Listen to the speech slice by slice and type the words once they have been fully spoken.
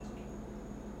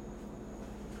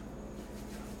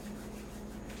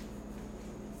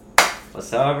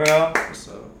What's up, bro? What's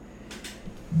up?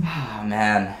 Oh,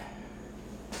 man.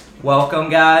 Welcome,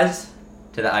 guys,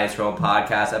 to the Ice Roll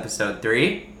Podcast, episode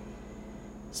 3.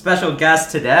 Special guest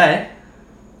today,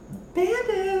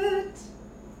 Bandit.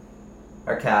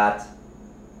 Our cat,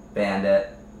 Bandit.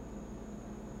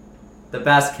 The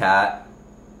best cat.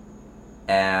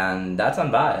 And that's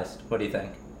unbiased. What do you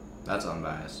think? That's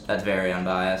unbiased. That's very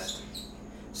unbiased.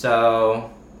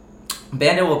 So,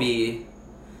 Bandit will be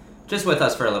just with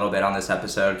us for a little bit on this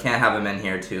episode. Can't have him in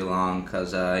here too long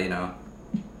because, he'll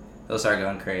start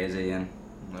going crazy and...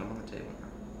 Let him on the table.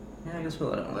 Yeah, I guess we'll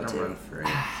let him on the Let him table. run free.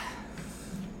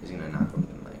 He's gonna knock over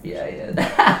the mic. Yeah, he is.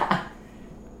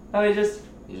 Oh,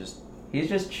 he's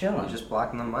just chilling. He's just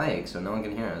blocking the mic so no one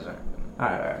can hear us.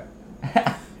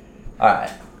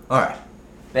 Alright. Alright.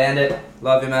 Bandit,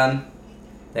 love you, man.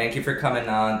 Thank you for coming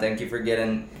on. Thank you for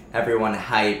getting everyone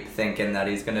hype thinking that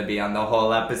he's gonna be on the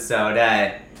whole episode.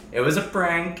 Hey, it was a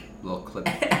prank. Little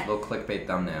clickbait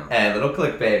thumbnail. Hey, little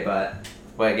clickbait, but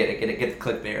wait, get the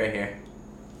clickbait right here.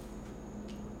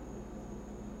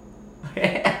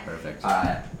 Perfect.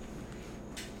 Alright.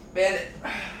 Bandit.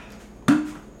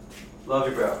 Love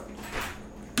you, bro.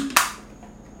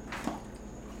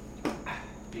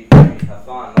 Be free, have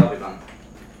fun, love you, man.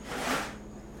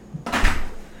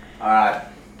 Alright.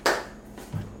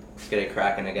 Let's get it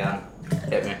cracking again.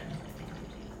 Hit me.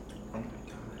 Oh my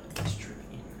god, that's tricky.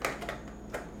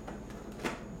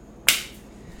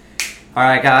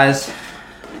 Alright, guys.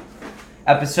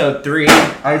 Episode 3,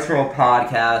 Ice Roll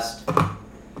Podcast.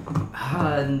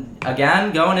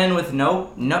 Again, going in with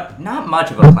not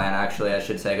much of a plan, actually, I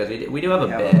should say, because we do have a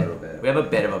bit. We have a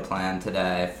bit of a plan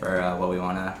today for what we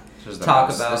want to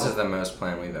talk about. This is the most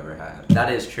plan we've ever had.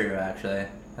 That is true, actually.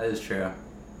 That is true.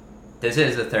 This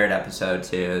is the 3rd episode,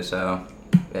 too, so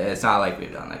it's not like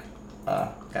we've done,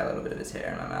 got a little bit of his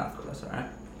hair in my mouth, but that's alright.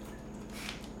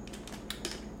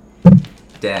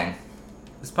 Dang.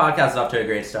 This podcast is off to a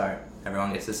great start.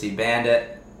 Everyone gets to see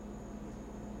Bandit.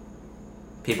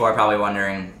 People are probably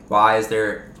wondering, why is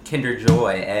there Kinder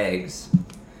Joy eggs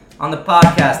on the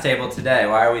podcast table today?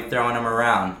 Why are we throwing them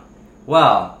around?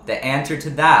 Well, the answer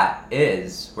to that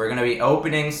is we're going to be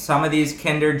opening some of these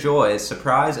Kinder Joy's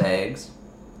surprise eggs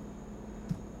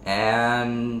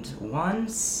and one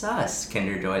sus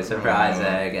Kinder Joy surprise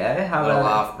egg, eh? How Little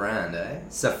about off-brand, eh?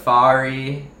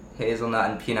 Safari hazelnut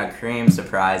and peanut cream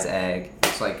surprise egg?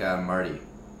 Looks like Marty.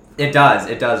 It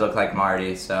does look like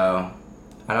Marty, so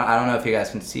I don't know if you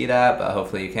guys can see that, but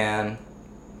hopefully you can.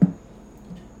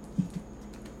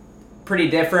 Pretty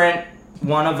different.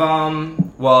 One of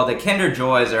them, well, the Kinder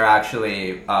Joys are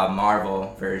actually a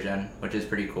Marvel version, which is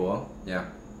pretty cool. Yeah.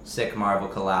 Sick Marvel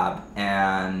collab.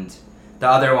 And the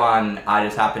other one, I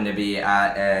just happened to be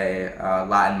at a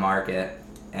Latin market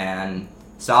and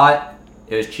saw it.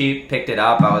 It was cheap, picked it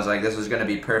up. I was like, this was going to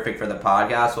be perfect for the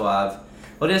podcast.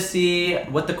 We'll just see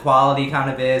what the quality kind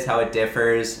of is, how it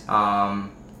differs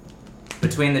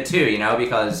between the two,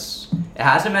 because it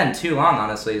hasn't been too long,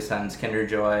 honestly, since Kinder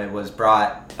Joy was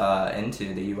brought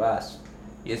into the U.S.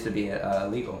 It used to be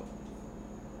illegal.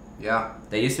 Yeah.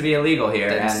 They used to be illegal here,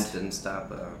 Didn't stop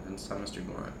Mr.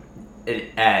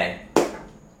 Glenn.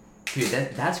 Dude,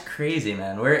 that's crazy,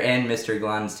 man. We're in Mr.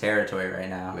 Glenn's territory right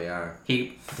now. We are.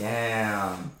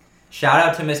 Damn. Shout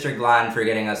out to Mr. Glenn for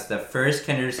getting us the first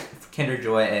Kinder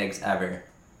Joy eggs ever.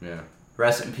 Yeah.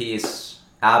 Rest in peace.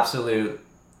 Absolute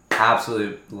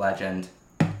legend.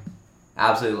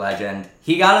 Absolute legend.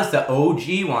 He got us the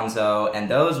OG ones, though, and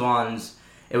those ones,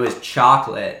 it was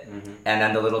chocolate, and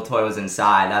then the little toy was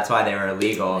inside. That's why they were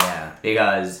illegal. Yeah.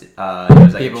 Because it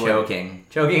was like People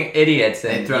choking idiots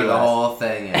in They the throw US. the whole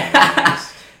thing in.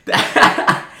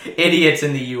 Idiots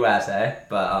in the US, eh?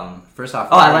 But First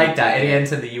off, I like that.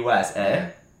 Idiots in the US, eh?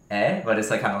 Yeah. Eh? But it's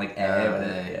like kind of like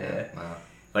eh. Yeah. Wow.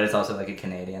 But it's also like a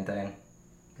Canadian thing.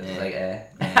 Because it's like eh.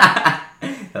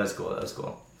 That was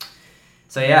cool.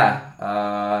 So yeah,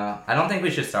 I don't think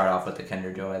we should start off with the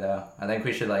Kinder Joy though. I think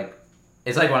we should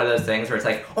it's like one of those things where it's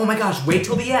like, oh my gosh, wait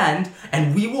till the end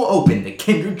and we will open the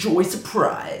Kinder Joy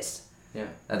surprise. Yeah.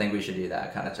 I think we should do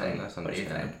that kind of thing. That's What do you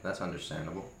understandable. think? That's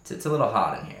understandable. It's a little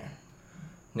hot in here.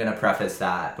 I'm going to preface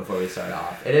that before we start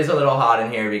off. It is a little hot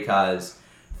in here because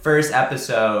first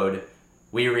episode,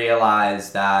 we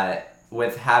realized that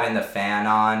with having the fan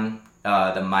on,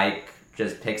 the mic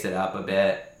just picks it up a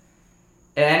bit.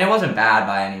 And it wasn't bad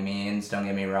by any means, don't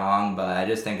get me wrong, but I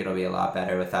just think it'll be a lot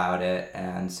better without it.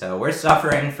 And so we're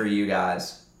suffering for you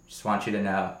guys. Just want you to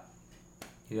know.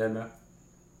 You good, bro?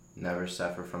 Never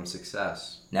suffer from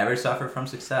success. Never suffer from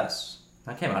success.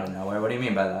 That came out of nowhere. What do you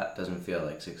mean by that? Doesn't feel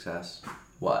like success.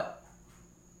 What?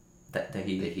 The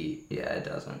heat? The heat. Yeah, it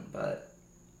doesn't. But,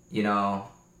 you know,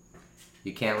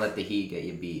 You can't let the heat get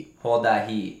you beat. Hold that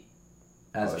heat.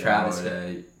 As Travis hold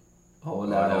said. that.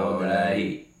 Hold that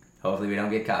heat. Hopefully we don't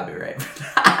get copyright.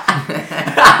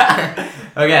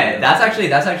 Okay, that's actually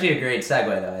a great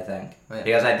segue though, I think. Oh, yeah.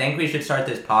 Because I think we should start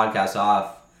this podcast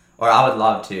off, or I would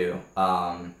love to,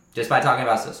 just by talking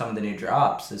about some of the new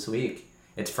drops this week.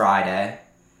 It's Friday.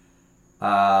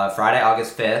 Friday,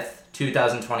 August 5th,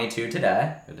 2022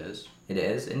 today. It is. It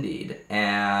is, indeed.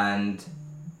 And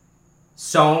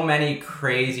so many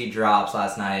crazy drops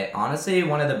last night. Honestly,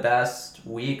 one of the best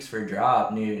weeks for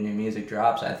new music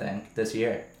drops, I think, this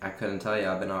year. I couldn't tell you.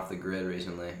 I've been off the grid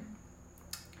recently.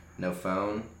 No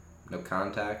phone, no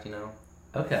contact, you know.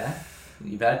 Okay.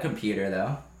 You've had a computer,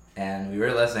 though. And we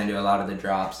were listening to a lot of the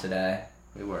drops today.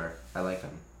 We were. I like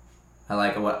them. I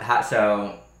like what...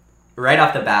 So, right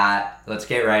off the bat, let's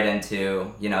get right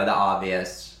into, the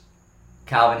obvious.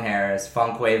 Calvin Harris,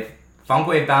 Funk Wave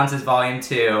Bounces Volume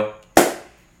 2.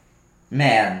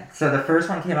 Man, so the first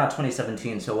one came out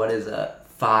 2017, so what is it?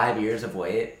 5 years of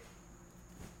wait?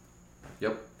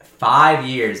 Yep. 5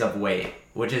 years of wait,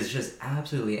 which is just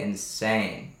absolutely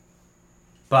insane.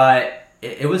 But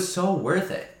it was so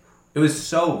worth it. It was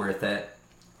so worth it.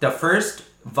 The first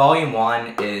Volume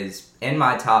 1 is in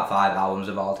my top 5 albums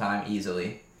of all time,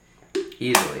 easily.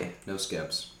 No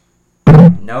skips.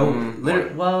 No,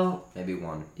 well... Maybe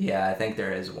one. Yeah, I think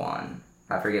there is one.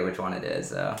 I forget which one it is,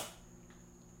 though.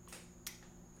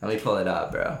 Let me pull it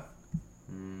up, bro.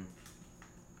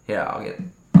 Here, I'll get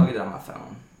it on my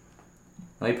phone.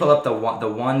 Let me pull up the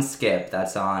one skip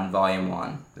that's on Volume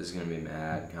 1. This is gonna be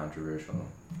mad controversial.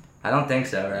 I don't think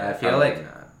so, right? Yeah,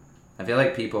 I feel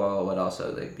like people would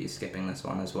also be skipping this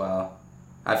one as well.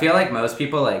 I feel like most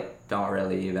people don't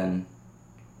really even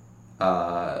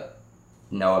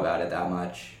know about it that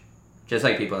much. Just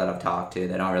people that I've talked to,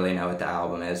 they don't really know what the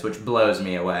album is, which blows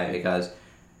me away because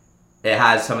it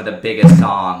has some of the biggest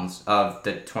songs of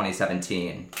the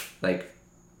 2017,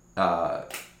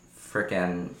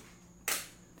 freaking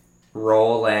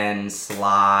Rollin',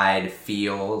 Slide,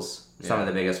 Feels, some of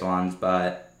the biggest ones,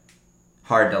 but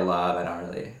Hard to Love, I don't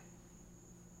really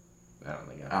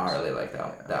like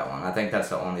that one. I think that's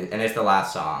the only, and it's the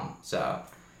last song, so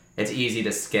it's easy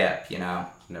to skip,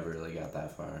 Never really got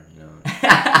that far,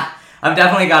 I've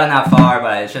definitely gotten that far,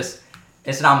 but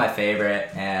it's not my favorite,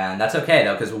 and that's okay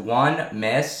though, because one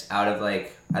miss out of I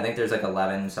think there's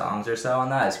 11 songs or so on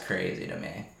that is crazy to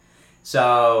me.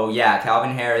 So yeah,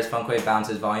 Calvin Harris, Funk Wave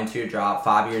Bounces Volume 2 dropped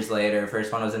 5 years later.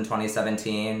 First one was in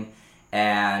 2017,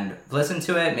 and listened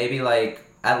to it maybe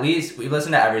at least, we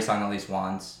listened to every song at least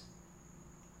once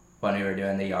when we were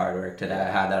doing the yard work today. I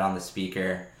had that on the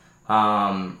speaker.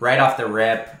 Right off the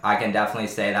rip, I can definitely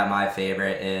say that my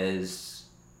favorite is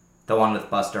the one with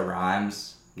Busta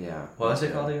Rhymes. Yeah. What was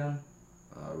it called again?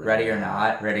 Ready or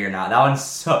Not. That one's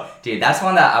so... Dude, that's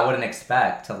one that I wouldn't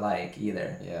expect to like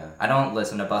either. Yeah. I don't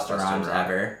listen to Busta Rhymes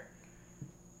ever.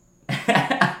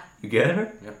 You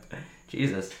good? Yep.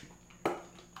 Jesus.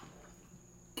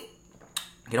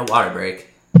 Get a water break.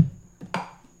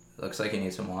 Looks like you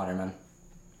need some water, man.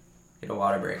 Get a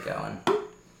water break going.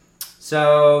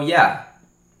 So, yeah.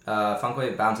 Funk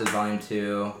Wave Bounces Volume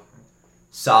 2.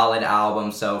 Solid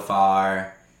album so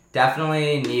far.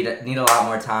 Definitely need a lot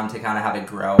more time to kind of have it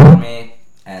grow on me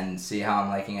and see how I'm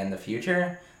liking it in the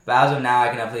future. But as of now, I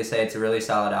can definitely say it's a really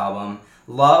solid album.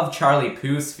 Love Charlie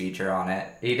Puth's feature on it.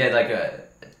 He did a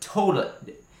total...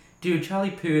 Dude,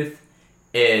 Charlie Puth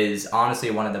is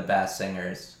honestly one of the best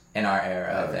singers in our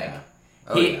era, I think.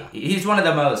 Yeah. He's one of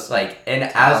the most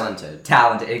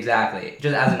talented, exactly.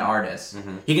 Just as an artist.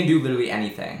 Mm-hmm. He can do literally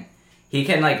anything. He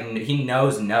can he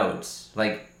knows notes,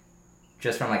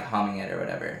 just from humming it or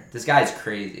whatever. This guy's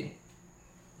crazy.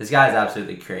 This guy's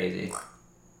absolutely crazy.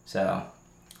 So,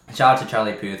 shout out to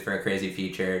Charlie Puth for a crazy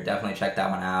feature. Definitely check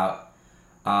that one out.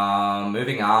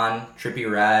 Moving on,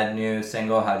 Trippie Redd, new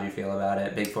single. How'd you feel about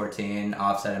it? Big 14,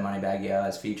 Offset, and Moneybagg Yo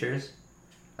as features.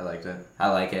 I liked it. I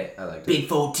like it. Big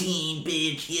 14,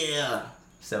 bitch, yeah.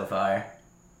 So far.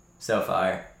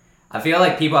 I feel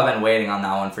like people have been waiting on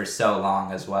that one for so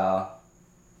long as well.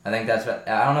 I think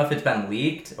I don't know if it's been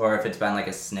leaked or if it's been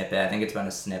a snippet. I think it's been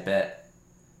a snippet.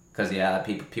 Because,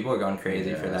 people are going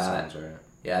crazy for that. Sounds right.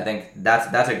 Yeah, I think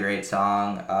that's a great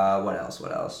song. What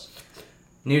else?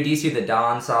 New DC The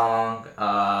Dawn song.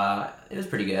 It was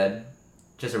pretty good.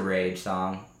 Just a rage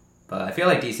song. But I feel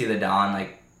like DC The Dawn,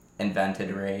 invented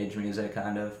rage music,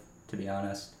 kind of, to be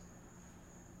honest.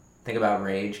 Think about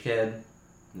Rage Kid.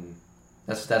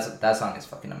 That song is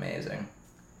fucking amazing.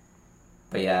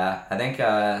 But yeah, I think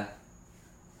that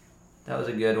was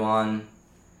a good one.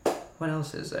 What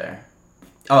else is there?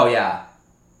 Oh yeah,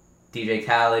 DJ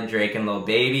Khaled, Drake, and Lil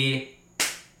Baby.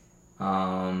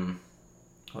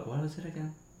 What was it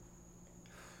again?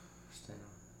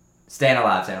 Staying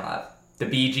Alive. The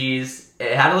Bee Gees.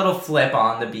 It had a little flip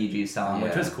on the Bee Gees song,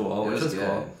 which was cool. It was good.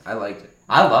 Cool. I liked it.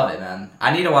 I love it, man.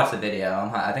 I need to watch the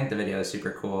video. I think the video is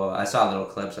super cool. I saw little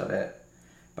clips of it,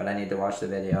 but I need to watch the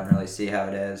video and really see how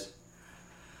it is.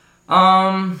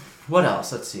 What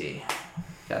else? Let's see.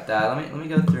 Got that. Let me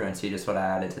go through and see just what I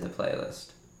added to the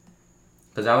playlist.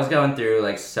 Because I was going through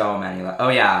like so many. Oh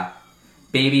yeah,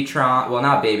 Babytron. Well,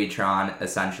 not Babytron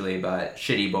essentially, but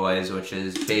Shitty Boys, which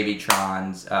is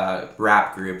Babytron's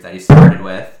rap group that he started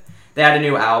with. They had a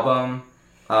new album.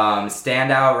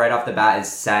 Standout right off the bat is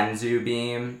Senzu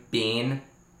Bean.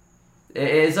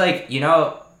 It's like, you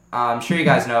know, I'm sure you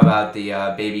guys know about the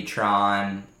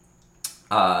Babytron,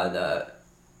 the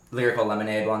Lyrical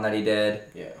Lemonade one that he did.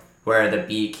 Yeah. Where the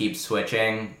beat keeps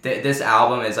switching. This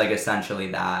album is like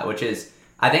essentially that, which is,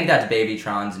 I think that's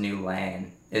Babytron's new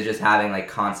lane, is just having like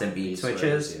constant beat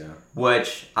switches. Yeah.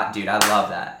 Which, dude, I love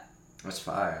that. That's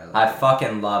fire. I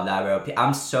fucking love that, bro.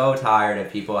 I'm so tired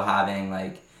of people having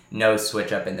like no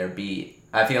switch up in their beat.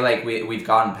 I feel like we've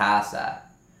gotten past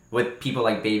that with people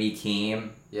like Baby Keem.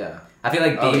 Yeah. I feel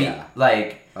like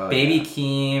Baby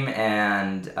Keem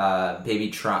and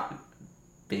Babytron.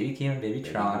 Baby Keem and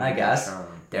Babytron, I guess.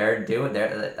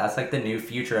 That's like the new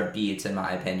future of beats, in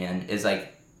my opinion, is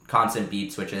like constant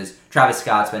beat switches. Travis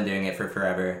Scott's been doing it for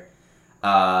forever.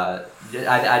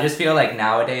 I just feel like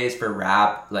nowadays for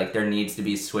rap, like there needs to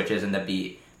be switches in the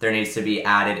beat. There needs to be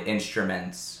added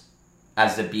instruments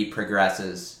as the beat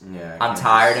progresses. Yeah, I'm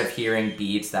tired of hearing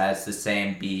beats that it's the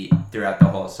same beat throughout the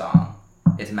whole song.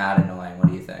 It's mad annoying. What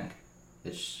do you think?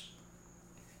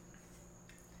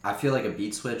 I feel like a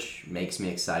beat switch makes me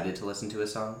excited to listen to a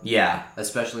song. Yeah.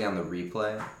 Especially on the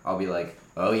replay. I'll be like,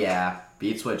 oh yeah,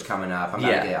 beat switch coming up. I'm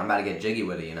about to get jiggy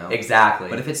with it, you know? Exactly.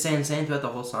 But if it's staying the same throughout the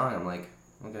whole song, I'm like,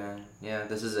 okay, yeah,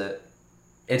 this is it.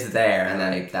 It's there. And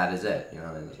then that is it, you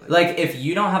know? Like, if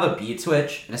you don't have a beat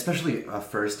switch... And especially a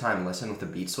first time listen with a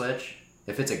beat switch,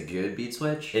 if it's a good beat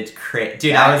switch... It's crazy.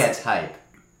 Dude, that gets hype.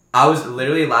 I was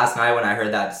literally, last night when I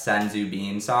heard that Senzu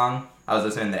Bean song, I was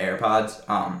listening to the AirPods,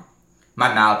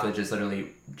 my mouth was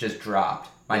just dropped.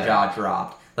 My jaw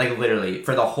dropped. Like, literally,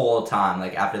 for the whole time,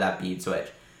 like, after that beat switch.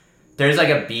 There's, like,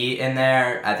 a beat in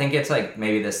there. I think it's, like,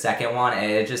 maybe the second one, and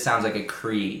it just sounds like a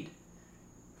Creed.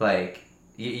 Like,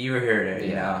 you heard it,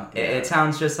 you know? It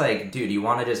sounds just like, dude, you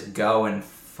want to just go and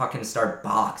fucking start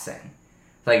boxing.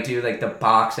 Like, do, like, the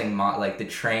boxing, like, the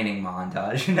training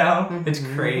montage, you know? It's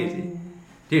crazy.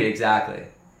 Dude, exactly.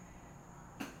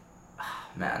 Oh,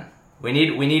 man. We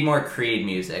need more Creed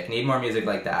music. Need more music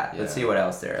like that. Let's see what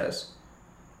else there is.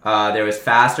 There was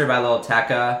Faster by Lil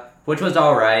Tecca, which was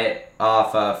alright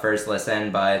off first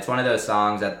listen, but it's one of those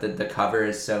songs that the cover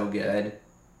is so good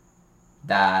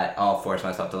that I'll force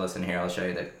myself to listen here. I'll show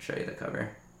you the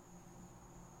cover.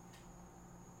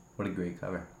 What a great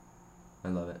cover. I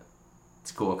love it. It's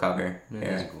a cool cover. Yeah,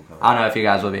 it is a cool cover. I don't know if you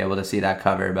guys will be able to see that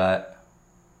cover, but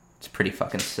it's pretty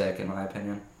fucking sick in my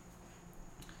opinion.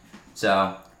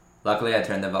 So, luckily I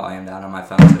turned the volume down on my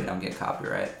phone so we don't get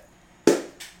copyright.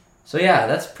 So yeah,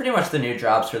 that's pretty much the new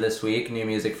drops for this week. New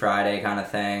Music Friday kind of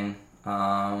thing.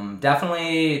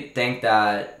 Definitely think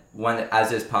that as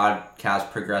this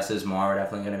podcast progresses more, we're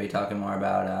definitely going to be talking more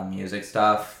about music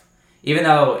stuff. Even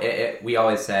though we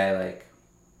always say, like,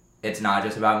 it's not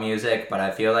just about music, but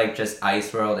I feel like just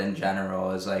Ice World in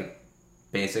general is, like,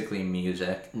 basically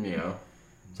music. Yeah.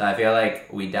 So I feel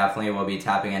like we definitely will be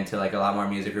tapping into, like, a lot more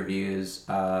music reviews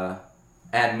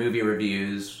and movie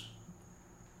reviews,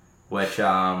 which,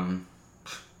 tell him.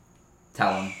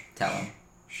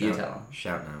 You tell him.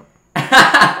 Shout out.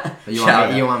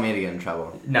 You want me to get in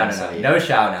trouble? No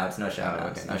shout outs. No shout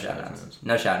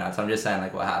outs. I'm just saying,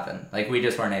 like, what happened. Like, we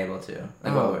just weren't able to.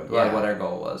 Like, what our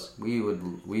goal was. We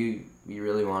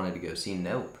really wanted to go see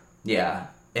Nope. Yeah.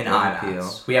 In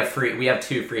IMAX. We have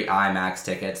 2 free IMAX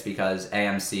tickets because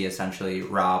AMC essentially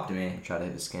robbed me. Try to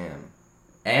hit a scam.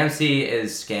 AMC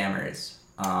is scammers.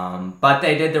 But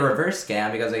they did the reverse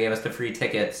scam because they gave us the free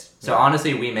tickets. So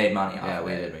honestly, we made money off of it. Yeah,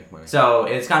 we did make money. So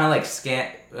it's kind of like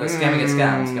scamming get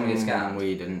scammed.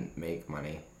 We didn't make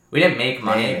money. We didn't make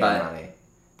money, but money.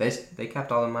 They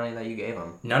kept all the money that you gave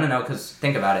them. No, because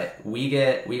think about it. We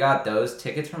got those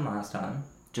tickets from last time.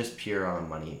 Just pure on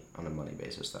a money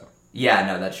basis, though. Yeah,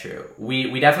 no, that's true.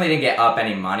 We definitely didn't get up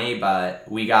any money, but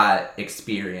we got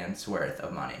experience worth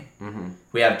of money. Mm-hmm.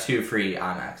 We have 2 free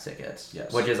IMAX tickets,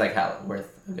 which is like hell worth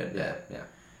a good bit. Yeah.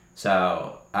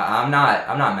 So I'm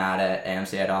not mad at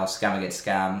AMC at all. Scam get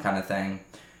scam kind of thing.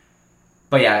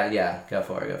 But yeah, go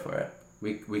for it.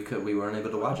 We weren't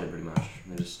able to watch it pretty much.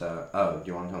 We just do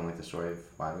you want to tell them like the story of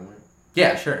why we went?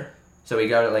 Yeah, sure. So we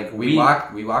go to like we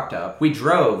walked up. We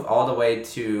drove all the way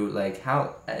to like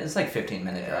how it's like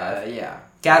 15-minute drive. Yeah.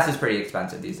 Gas is pretty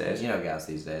expensive these days. You know gas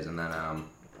these days, and then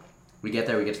we get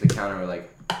there. We get to the counter. We're like,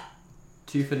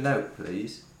 2 for note,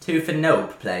 please. 2 for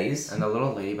nope, please. And the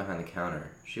little lady behind the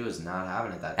counter, she was not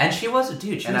having it that day. And she was,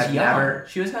 dude, she was young.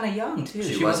 She was kind of young, too.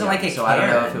 She wasn't like a So I don't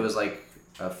know if it was like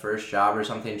a first job or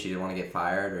something. She didn't want to get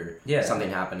fired or something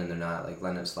happened and they're not like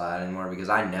letting it slide anymore. Because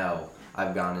I know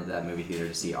I've gone into that movie theater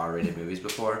to see R-rated movies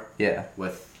before. Yeah.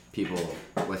 With people,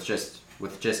 with just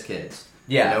kids.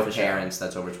 Yeah, no parents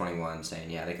that's over 21 saying,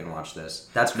 yeah, they can watch this.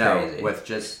 That's crazy. No,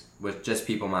 with just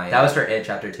people my age. That was for It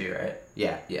Chapter 2, right?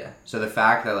 Yeah. Yeah. So the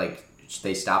fact that like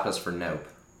they stopped us for Nope,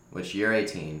 which you're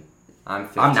 18, I'm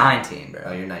 15. I'm 19, bro.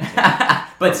 Oh, you're 19.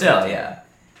 But still, yeah.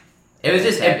 It was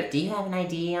just... do you have an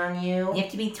ID on you? You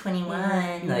have to be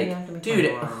 21. Like,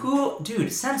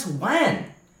 dude, since when?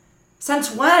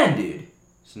 Since when, dude?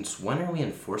 Since when are we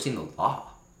enforcing the law?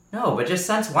 No, but just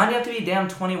since when do you have to be damn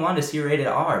 21 to see rated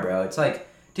R, bro? It's like,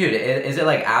 dude, is it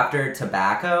like after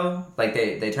tobacco? Like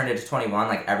they turned it to 21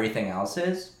 like everything else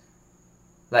is?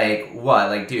 Like, what?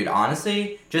 Like, dude,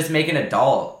 honestly, just make an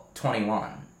adult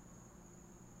 21.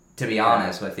 To be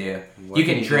honest with you. You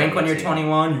can drink when you're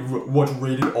 21. What's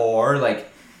rated R?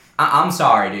 Like, I'm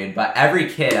sorry, dude, but every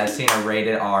kid has seen a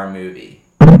rated R movie.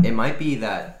 It might be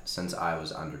that since I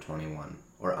was under 21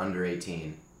 or under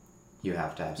 18, you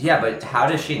have to have something. Yeah, but how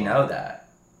does she know that?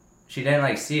 She didn't,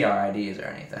 like, see our IDs or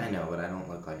anything. I know, but I don't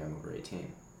look like I'm over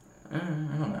 18. I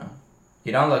don't know.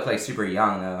 You don't look, like, super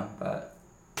young, though, but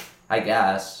I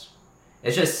guess.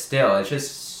 It's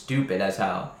just stupid as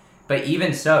hell. But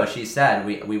even so, she said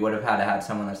we would have had to have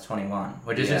someone that's 21,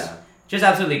 which is just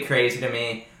absolutely crazy to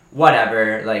me.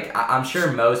 Whatever. Like, I'm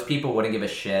sure most people wouldn't give a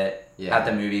shit at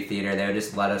the movie theater. They would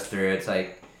just let us through. It's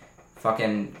like,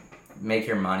 fucking make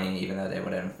your money, even though they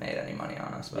wouldn't have made any money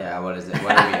on us. But. Yeah, what is it?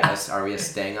 What are we? Are we a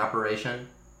sting operation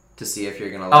to see if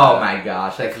you're gonna? Oh my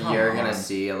gosh! Like, if you're gonna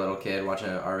see a little kid watch an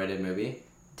R-rated movie,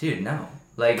 dude, no.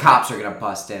 Like, cops are gonna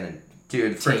bust in and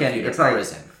freaking, it's like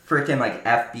freaking like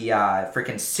FBI,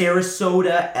 freaking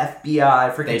Sarasota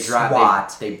FBI, freaking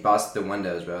SWAT. They bust the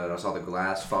windows, bro. That's all the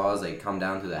glass falls. They come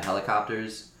down to the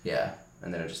helicopters. Yeah,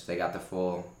 and they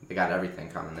got everything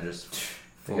coming. They're just.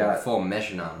 Full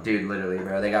mission on them. Dude, literally,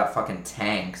 bro. They got fucking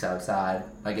tanks outside.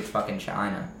 Like it's fucking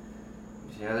China.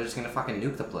 Yeah, they're just gonna fucking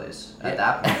nuke the place at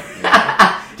that point. You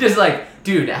know? Just like,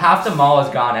 dude, half the mall is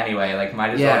gone anyway. Like,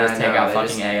 might as well just take out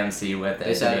fucking AMC with it,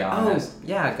 they said, to be honest. Oh,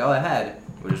 yeah, go ahead.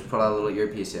 We'll just put out a little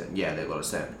earpiece in. Yeah, they let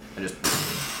us in. And just...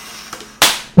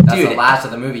 That's the last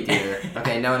of the movie theater.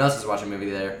 Okay, no one else is watching movie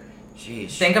there.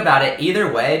 Jeez. Think about it.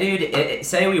 Either way, dude,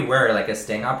 say we were, like, a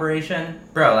sting operation.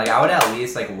 Bro, like, I would at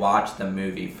least, like, watch the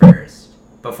movie first.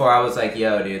 Before I was like,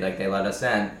 yo, dude, like, they let us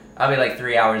in. I'll be, like,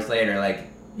 3 hours later, like,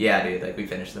 yeah, dude, like, we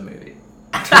finished the movie.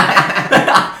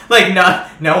 Like,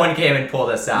 no one came and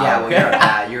pulled us out. Yeah,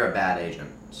 well, you're a bad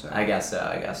agent. So. I guess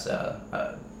so.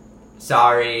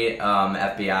 Sorry,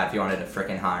 FBI, if you wanted to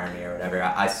freaking hire me or whatever.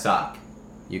 I suck.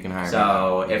 You can hire me.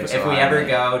 So, if we ever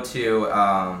go to,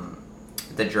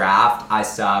 the draft, I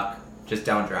suck. Just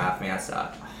don't draft me, I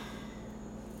suck.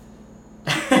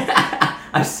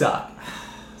 I suck.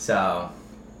 So,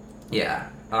 yeah.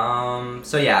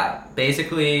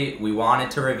 Basically, we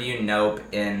wanted to review Nope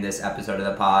in this episode of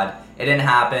the pod. It didn't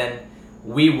happen.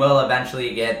 We will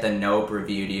eventually get the Nope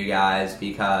review to you guys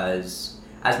because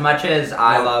as much as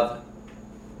I love...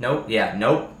 Nope, yeah,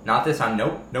 Nope. Not this time.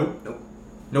 Nope.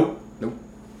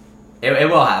 It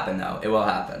will happen, though. It will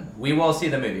happen. We will see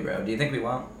the movie, bro. Do you think we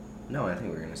won't? No, I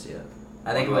think we're gonna see it.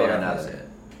 I think we'll definitely see it.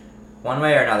 One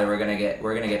way or another, we're gonna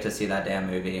get to see that damn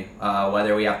movie.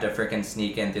 Whether we have to freaking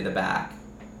sneak in through the back,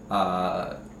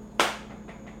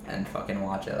 and fucking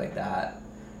watch it like that.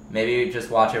 Maybe just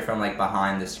watch it from like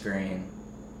behind the screen.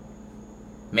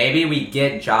 Maybe we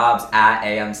get jobs at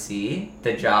AMC,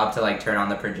 the job to like turn on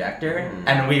the projector,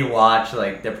 and we watch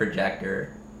like the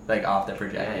projector, like off the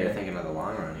projector. Yeah, you're thinking of the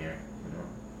long run here.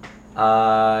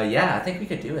 Yeah, I think we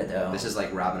could do it though. This is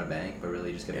like robbing a bank, but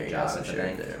really just get a job at the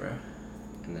bank, there, bro.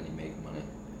 And then you make money.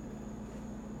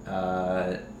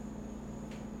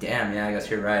 Damn, yeah, I guess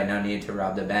you're right. No need to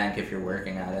rob the bank if you're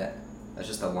working at it. That's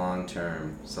just a long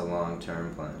term. It's a long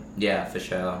term plan. Yeah, for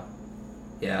sure.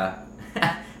 Yeah.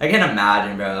 I can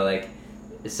imagine, bro, like,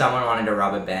 if someone wanted to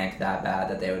rob a bank that bad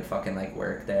that they would fucking, like,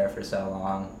 work there for so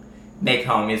long. Make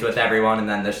homies with everyone, and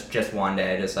then there's just one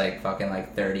day, just, like, fucking,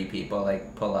 like, 30 people,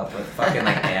 like, pull up with fucking,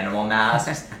 like, animal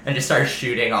masks and just start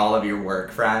shooting all of your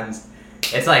work friends.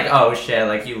 It's like, oh, shit,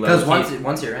 like, you live... Because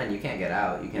once you're in, you can't get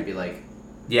out. You can't be like...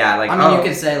 Yeah, like, I mean, you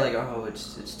could say, like, oh,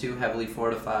 it's too heavily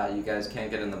fortified. You guys can't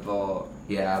get in the vault.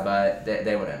 Yeah, but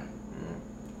they wouldn't.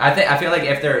 I feel like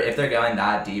if they're going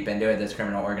that deep into it, this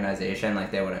criminal organization,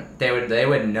 like they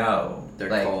would know. They're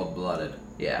like, cold-blooded.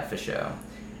 Yeah, for sure.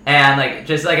 And like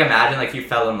just like imagine like you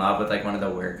fell in love with like one of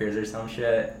the workers or some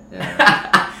shit.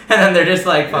 Yeah. And then they're just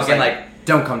like fucking like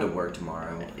don't come to work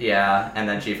tomorrow. Yeah, and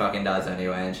then she fucking does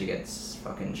anyway, and she gets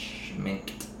fucking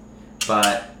schminked.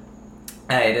 But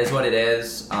hey, it is what it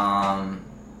is. I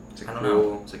don't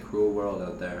know. It's a cruel world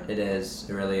out there. It is.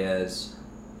 It really is,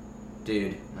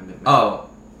 dude. Oh,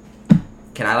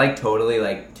 can I like totally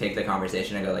like take the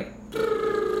conversation and go like,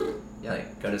 yeah,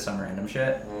 like go to some random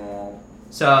shit?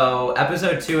 So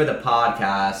episode 2 of the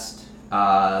podcast,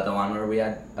 the one where we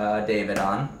had David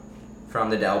on from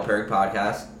the Del Perg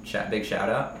podcast. Big shout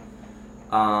out.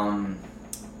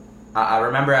 I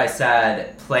remember I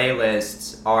said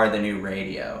playlists are the new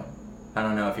radio. I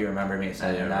don't know if you remember me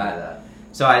saying that.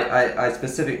 So I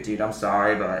specific, dude, I'm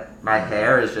sorry, but my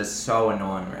hair is just so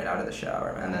annoying right out of the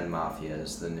shower, man. And then Mafia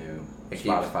is the new,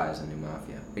 Spotify is the new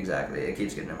Mafia. Exactly, it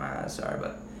keeps getting in my eyes, sorry,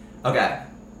 but, okay.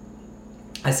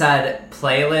 I said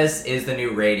playlist is the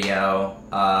new radio,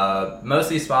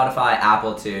 mostly Spotify,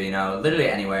 Apple too, you know, literally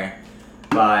anywhere,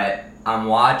 but I'm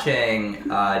watching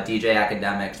DJ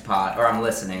Academic's I'm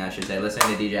listening, I should say,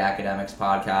 listening to DJ Academic's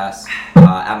podcast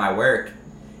at my work,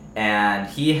 and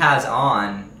he has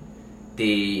on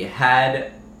the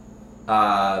head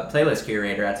playlist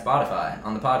curator at Spotify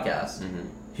on the podcast,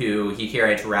 who he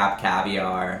curates Rap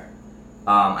Caviar.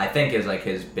 I think is like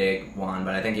his big one,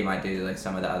 but I think he might do like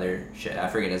some of the other shit. I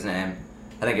forget his name.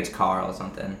 I think it's Carl or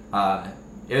something.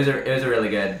 It was a really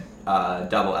good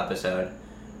double episode.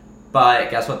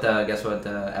 But guess what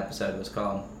the episode was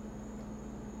called?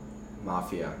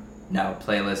 Mafia. No,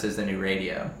 playlist is the new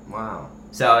radio. Wow.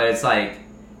 So it's like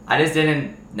I just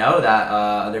didn't know that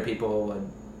other people would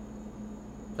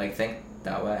like think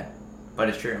that way, but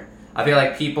it's true. I feel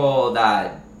like people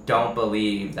that don't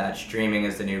believe that streaming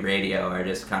is the new radio are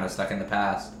just kind of stuck in the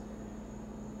past.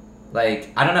 Like,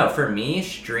 I don't know, for me,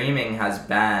 streaming has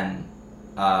been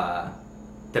the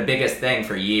biggest thing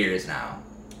for years now.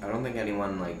 I don't think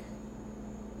anyone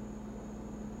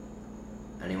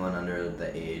under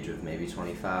the age of maybe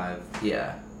 25.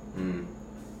 Yeah.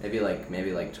 Maybe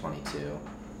like 22,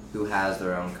 who has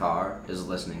their own car is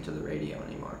listening to the radio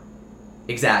anymore.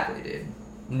 Exactly, dude.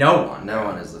 No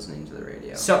one is listening to the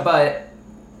radio. So,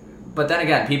 but then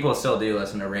again, people still do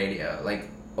listen to radio, like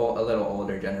a little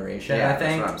older generation, I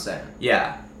think. That's what I'm saying.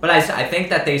 Yeah, but I think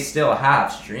that they still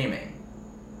have streaming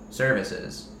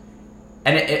services,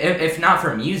 and if not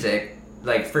for music,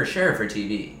 like for sure for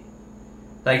TV.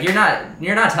 Like you're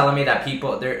not telling me that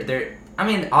people there. I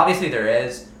mean, obviously there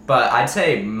is, but I'd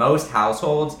say most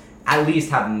households at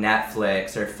least have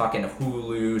Netflix or fucking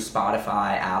Hulu,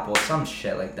 Spotify, Apple, some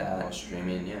shit like that. Well,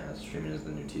 streaming is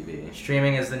the new TV.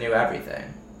 Streaming is the new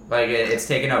everything. Like, it's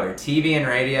taken over. TV and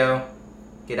radio,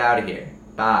 get out of here.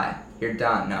 Bye. You're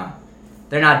done. No.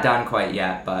 They're not done quite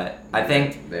yet, but I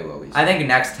think they will be. I think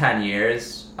next 10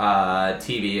 years,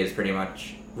 TV is pretty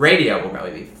much... Radio will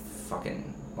probably be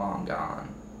fucking long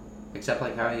gone. Except,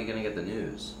 like, how are you gonna get the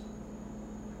news?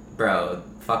 Bro,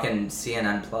 fucking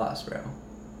CNN Plus, bro.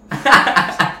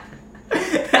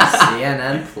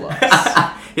 CNN Plus.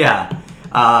 Yeah.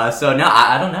 So, no,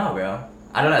 I don't know, bro.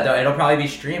 I don't know. It'll probably be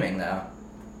streaming, though.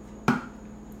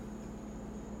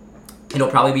 It'll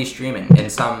probably be streaming in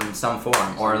some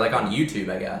form, or like on YouTube,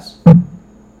 I guess.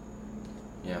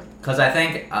 Yeah. Because I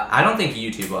don't think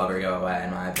YouTube will ever go away,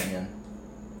 in my opinion.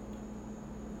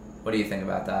 What do you think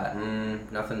about that?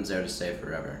 Nothing's there to stay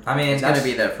forever. I mean, it's gonna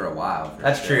be there for a while.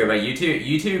 That's true, but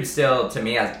YouTube still, to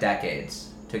me, has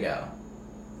decades to go.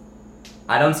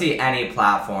 I don't see any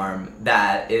platform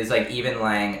that is like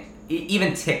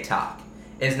even TikTok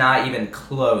is not even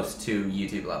close to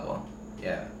YouTube level.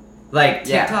 Yeah. Like,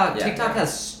 TikTok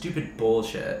has stupid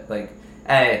bullshit. Like,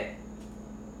 hey,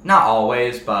 not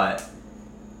always, but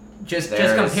just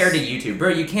compared to YouTube. Bro,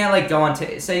 you can't, like, go on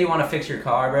say you want to fix your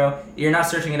car, bro. You're not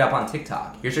searching it up on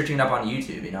TikTok. You're searching it up on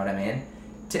YouTube, you know what I mean?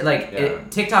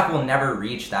 TikTok will never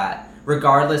reach that,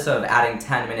 regardless of adding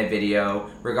 10-minute video,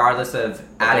 regardless of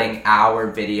adding hour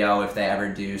video if they ever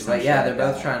do something. But yeah,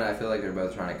 I feel like they're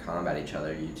both trying to combat each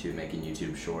other. YouTube making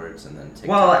YouTube shorts, and then TikTok.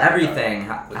 Well, everything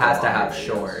has to have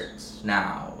shorts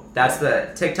now. That's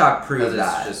the TikTok proved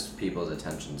that. It's just people's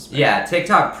attention span. Yeah,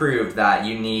 TikTok proved that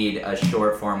you need a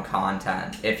short form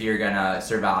content if you're gonna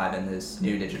survive in this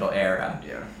new digital era.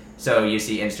 Yeah. So you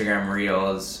see Instagram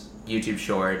Reels, YouTube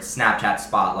Shorts, Snapchat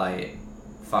Spotlight,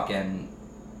 fucking.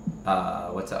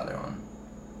 What's the other one?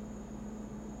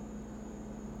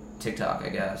 TikTok, I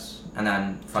guess. And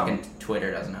then fucking Twitter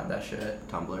doesn't have that shit.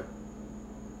 Tumblr.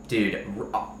 Dude,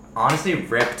 honestly,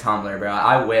 rip Tumblr, bro.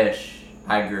 I wish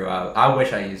I grew up. I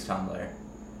wish I used Tumblr.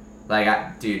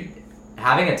 Like, dude,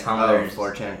 having a Tumblr.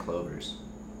 4chan clovers.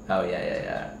 Oh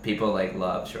yeah. People like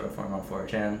love short form on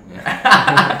 4chan.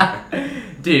 Yeah.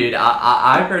 Dude,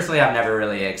 I personally have never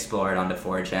really explored onto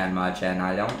 4chan much, and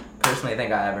I don't personally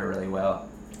think I ever really will.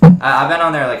 I've been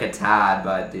on there like a tad,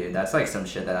 but dude, that's like some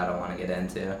shit that I don't want to get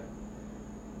into.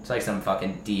 It's like some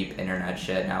fucking deep internet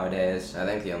shit nowadays. I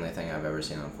think the only thing I've ever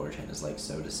seen on 4chan is like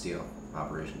Soda Steel.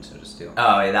 Operation Soda Steel.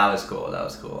 Oh, yeah, that was cool.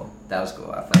 That's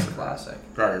Classic.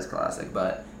 That is classic,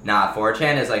 but nah,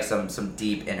 4chan is like some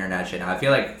deep internet shit. Now, I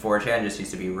feel like 4chan just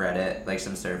used to be Reddit, like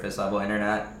some surface level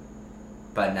internet.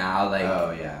 But now, like...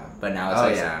 Oh, yeah. But now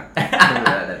it's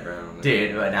Reddit, bro.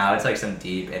 Dude, but now it's like some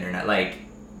deep internet. Like,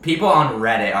 people on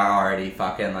Reddit are already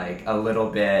fucking like a little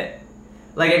bit...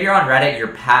 Like, if you're on Reddit, you're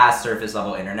past surface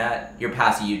level internet. You're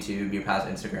past YouTube, you're past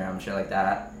Instagram, shit like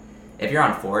that. If you're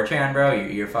on 4chan, bro,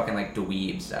 you're fucking like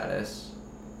dweeb status.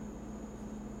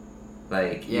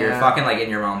 Like, you're fucking like in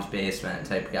your mom's basement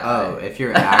type guy. Oh, if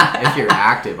you're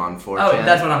active on 4chan. Oh,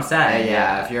 that's what I'm saying.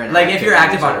 Yeah. If you're if you're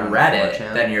active on Reddit,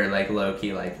 then you're like low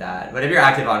key like that. But if you're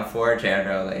active on 4chan,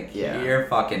 bro, like you're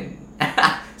fucking.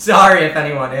 Sorry if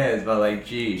anyone is, but like,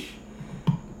 geesh.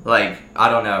 Like,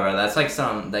 I don't know, bro. That's like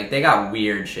some like they got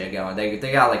weird shit going.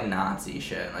 They got like Nazi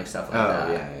shit and like stuff like that.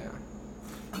 Oh yeah.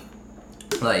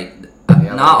 Like,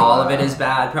 not all of it is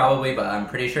bad, probably, but I'm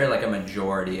pretty sure, like, a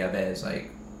majority of it is, like,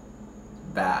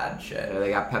 bad shit. Yeah, they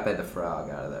got Pepe the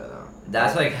Frog out of there, though.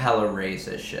 That's, like, hella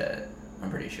racist shit, I'm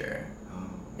pretty sure.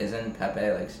 Oh. Isn't Pepe,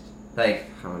 like...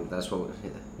 That's what...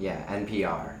 Yeah,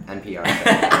 NPR.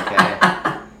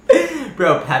 Okay?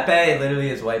 Bro, Pepe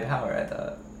literally is white power, I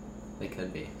thought. They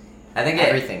could be. I think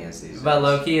everything is these days. But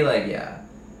low-key, like, yeah.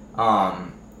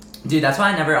 Dude, that's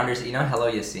why I never understood... You know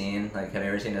Hello Yassine? Like, have you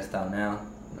ever seen his thumbnail?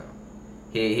 No.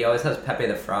 He always has Pepe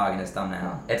the Frog in his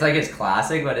thumbnail. It's like his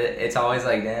classic, but it's always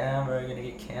like, damn, bro, you're gonna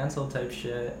get canceled type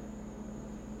shit.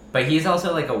 But he's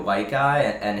also like a white guy,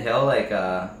 and he'll like,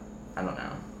 I don't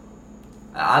know.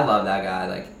 I love that guy.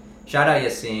 Like, shout out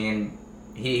Yassine.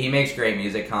 He makes great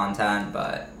music content,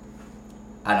 but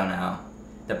I don't know.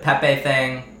 The Pepe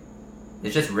thing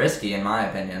is just risky in my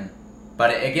opinion.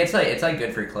 But it gets like, it's like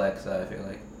good for clicks, I feel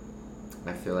like.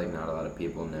 I feel like not a lot of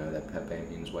people know that Pepe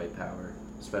means white power,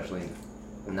 especially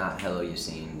not Hello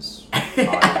Yassine's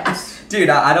audience. Dude,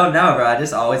 I don't know, bro. I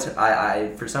just always,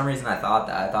 I for some reason I thought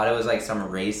that. I thought it was like some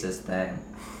racist thing.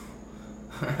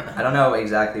 I don't know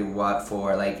exactly what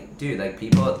for. Like, dude, like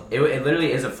people, it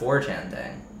literally is a 4chan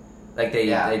thing. Like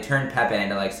they turned Pepe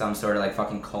into like some sort of like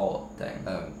fucking cult thing.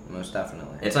 Oh, most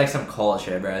definitely. It's like some cult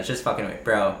shit, bro. It's just fucking weird.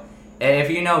 Bro.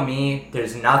 If you know me,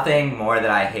 there's nothing more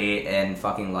that I hate in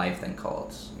fucking life than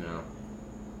cults. No.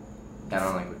 I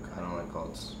don't like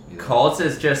cults either. Cults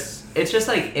is just, it's just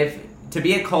like, if to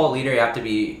be a cult leader you have to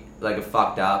be like a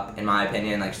fucked up, in my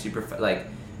opinion, like super, like,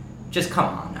 just come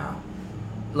on now.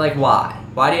 Like, why?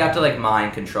 Why do you have to like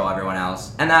mind control everyone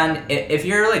else? And then if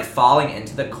you're like falling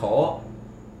into the cult,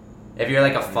 if you're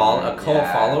like a cult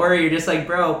follower, you're just like,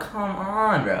 bro, come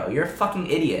on, bro, you're a fucking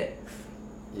idiot.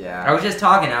 Yeah. I was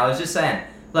just saying,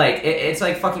 like, it's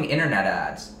like fucking internet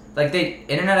ads. Like,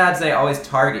 internet ads, they always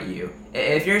target you.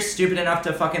 If you're stupid enough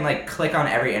to fucking, like, click on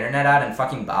every internet ad and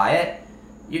fucking buy it,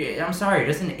 I'm sorry, you're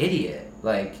just an idiot.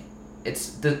 Like,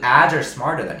 the ads are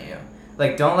smarter than you.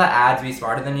 Like, don't let ads be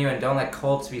smarter than you, and don't let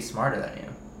cults be smarter than you.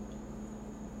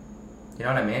 You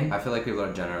know what I mean? I feel like people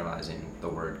are generalizing the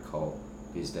word cult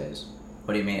these days.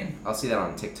 What do you mean? I'll see that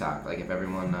on TikTok. Like, if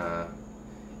everyone,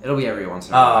 it'll be every once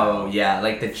in a while. Oh, yeah,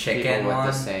 like the chicken with one?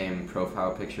 the same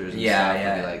profile pictures and yeah, stuff.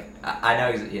 Yeah, be like, I know,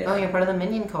 yeah. Oh, you're part of the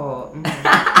minion cult.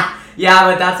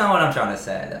 Yeah, but that's not what I'm trying to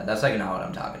say, though. That's, like, not what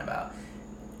I'm talking about.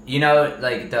 You know,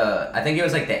 like, I think it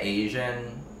was, like, the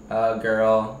Asian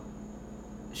girl.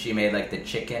 She made, like, the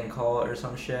chicken cult or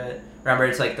some shit. Remember,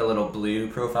 it's, like, the little blue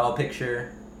profile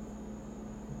picture?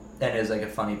 And it was, like, a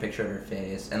funny picture of her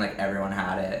face. And, like, everyone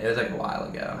had it. It was, like, a while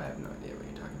ago. I have no idea what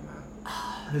you're talking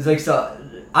about. It was, like,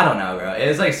 I don't know, bro. It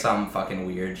was, like, some fucking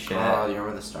weird shit. Oh, you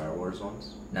remember the Star Wars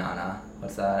ones? No.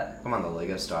 What's that? Come on, the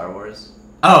Lego Star Wars.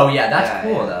 Oh, yeah, that's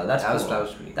cool, though. That's cool. That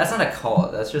was pretty cool. That's not a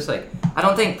cult. That's just, like... I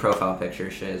don't think profile picture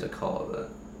shit is a cult, but...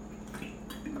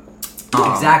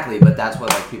 Exactly, but that's what,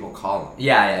 like, people call them.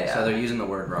 Yeah. So they're using the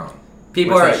word wrong.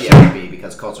 People are... Which they shouldn't be,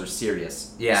 because cults are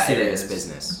serious. Yeah, serious it is.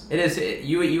 business. It is.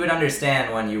 You would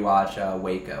understand when you watch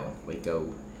Waco.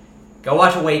 Waco. Go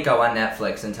watch Waco on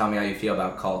Netflix and tell me how you feel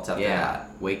about cults after that.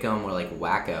 Waco, more like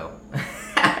wacko.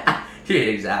 Dude,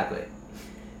 exactly.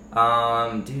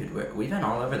 Dude, we've been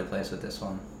all over the place with this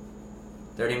one.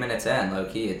 30 minutes in, low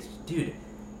key.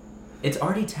 It's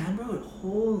already 10, bro.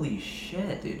 Holy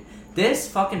shit, dude. This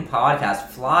fucking podcast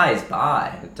flies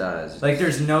by. It does. Like,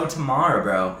 there's no tomorrow,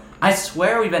 bro. I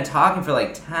swear we've been talking for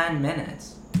like 10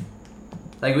 minutes.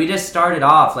 Like, we just started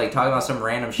off like talking about some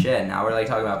random shit. Now we're like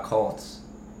talking about cults.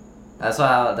 That's what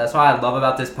I love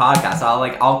about this podcast.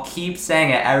 I'll keep saying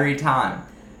it every time.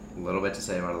 A little bit to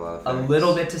say about a lot of things. A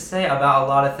little bit to say about a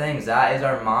lot of things. That is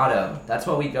our motto. That's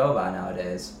what we go by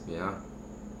nowadays. Yeah.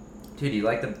 Dude, you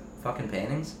like the fucking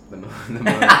paintings? The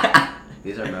Monet.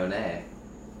 These are Monet.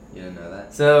 You didn't know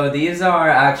that? So these are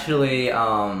actually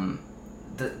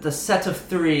the set of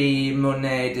 3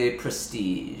 Monet de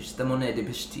Prestige. The Monet de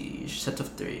Prestige set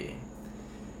of 3.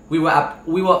 We were at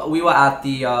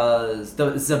the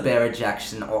Zabera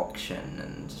Jackson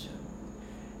auction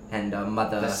and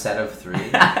mother. The set of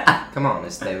 3. Come on,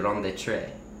 it's the Ronde de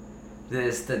Tre.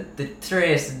 This the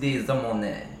Tres de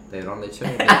Monet. The Ronde de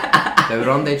Tre. The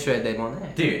Ronde de Tre de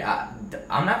Monet. Dude,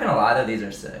 I'm not gonna lie though, these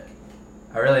are sick.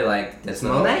 I really like this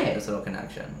little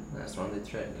connection. That's Ronde de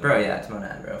Tre. Bro, yeah, it's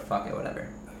Monet, bro. Fuck it, whatever.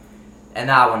 And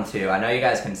that one too. I know you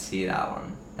guys can see that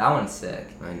one. That one's sick.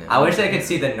 I know. I wish they could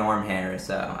see the Norm Harris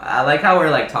though. I like how we're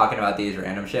like talking about these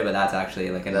random shit, but that's actually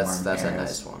like a Norm Harris. That's a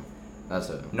nice one. That's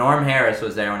a Norm Harris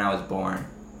was there when I was born.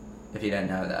 If you didn't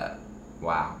know that.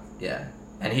 Wow. Yeah.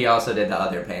 And he also did the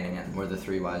other painting. Were the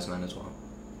 3 wise men as well?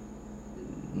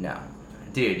 No.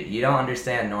 Dude, you don't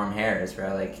understand Norm Harris,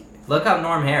 bro. Like, look up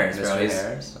Norm Harris, bro.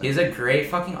 He's a great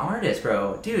fucking artist,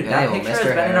 bro. Dude, that picture has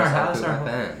been in our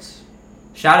house.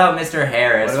 Shout out Mr.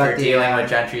 Harris for dealing with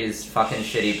Gentry's fucking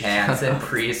shitty pants in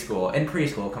preschool. In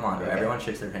preschool, come on, bro. Okay. Everyone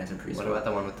shits their pants in preschool. What about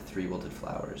the one with the 3 wilted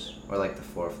flowers? Or like the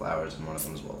 4 flowers and one of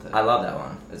them's wilted? I love that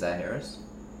one. Is that Harris?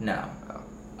 No.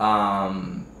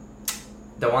 Oh.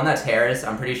 The one that's Harris,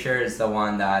 I'm pretty sure is the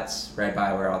one that's right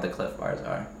by where all the Cliff Bars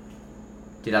are.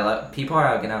 Dude, people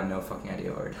are gonna have no fucking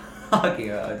idea what we're talking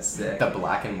about. It's sick. The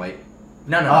black and white?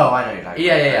 No. Oh, I know you're talking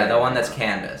about. Yeah. The one that's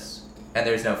canvas. And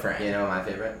there's no frame. You know my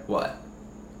favorite? What?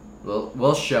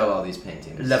 We'll show all these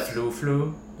paintings. Le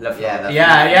Flou. Yeah,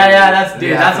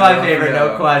 that's my favorite,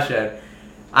 no question.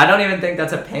 I don't even think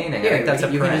that's a painting. I think that's a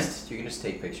print. You can just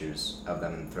take pictures of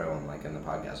them and throw them like in the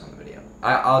podcast on the video.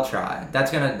 I'll try.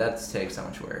 That's take so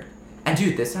much work. And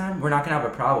dude, this time we're not gonna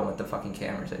have a problem with the fucking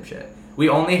cameras and shit. We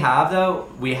only have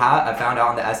I found out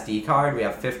on the SD card we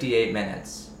have 58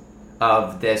 minutes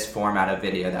of this format of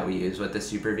video that we use with the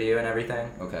super view and everything.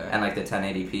 Okay. And like the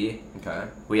 1080p. Okay.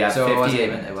 We have 58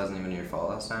 minutes. It wasn't even your fault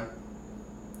last time?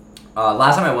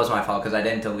 Last time it was my fault because I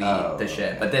didn't delete the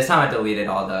shit. But this time I deleted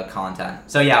all the content.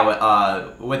 So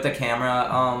yeah, with the camera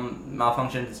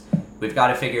malfunctions, we've got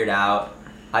to figure it out.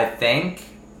 I think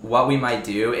what we might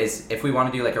do is if we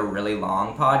want to do like a really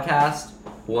long podcast,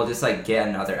 we'll just like get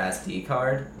another SD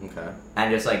card. Okay.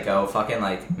 And just like go fucking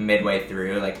like midway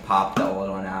through, like pop the old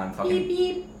one out and fucking...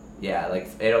 Beep. Yeah, like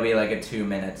it'll be like a 2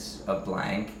 minutes of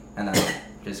blank and then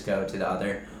just go to the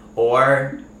other.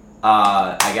 Or...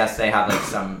 I guess they have like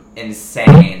some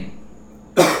insane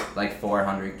like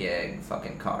 400 gig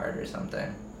fucking card or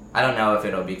something. I don't know if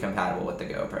it'll be compatible with the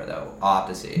GoPro though. I'll have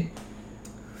to see.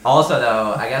 Also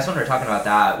though, I guess when we're talking about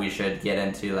that, we should get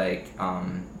into like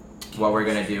what we're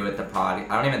gonna do with the pod.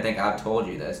 I don't even think I've told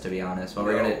you this, to be honest. What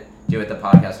we're gonna do with the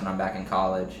podcast when I'm back in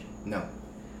college. No.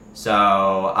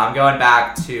 So I'm going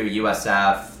back to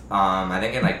USF. I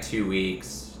think in like 2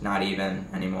 weeks, not even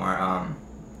anymore.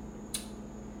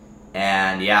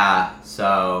 And yeah,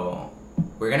 so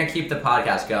we're gonna keep the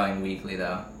podcast going weekly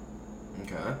though.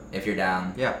 Okay. If you're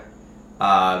down. Yeah.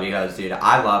 Because dude,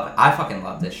 I fucking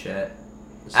love this shit.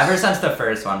 Ever since the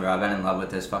first one, bro, I've been in love with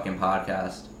this fucking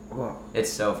podcast. Whoa.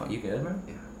 It's so fun. You good, bro?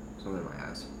 Yeah. Something in my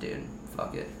ass. Dude,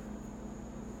 fuck it.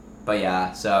 But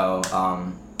yeah, so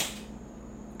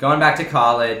going back to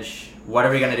college, what are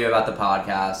we gonna do about the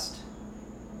podcast?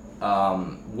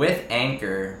 With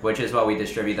Anchor, which is what we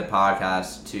distribute the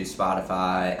podcast to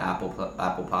Spotify, Apple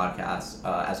Podcasts,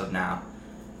 as of now.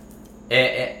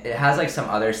 It has like some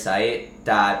other site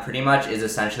that pretty much is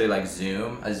essentially like a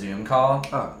Zoom call.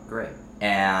 Oh, great.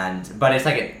 But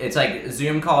it's like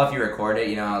Zoom call if you record it,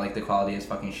 you know, like the quality is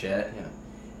fucking shit. Yeah.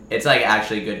 It's like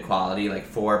actually good quality, like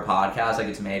for podcasts, like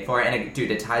it's made for it, and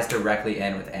it ties directly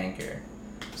in with Anchor.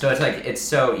 So it's like it's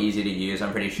so easy to use,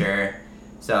 I'm pretty sure.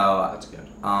 So that's good.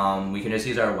 We can just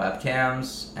use our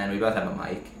webcams, and we both have a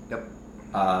mic. Yep.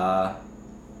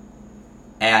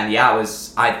 And yeah,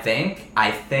 I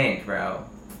think, bro,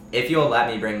 if you'll let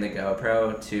me bring the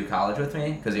GoPro to college with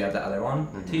me, because you have the other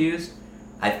one to use,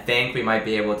 I think we might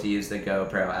be able to use the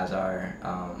GoPro as our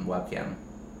webcam.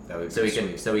 That would be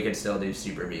sweet. So we could still do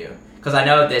Super View. Because I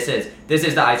know this is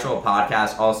the Ice Roll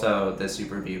podcast, also the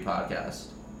Super View podcast.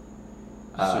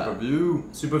 Super View.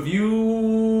 Super View.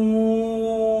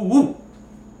 Woo.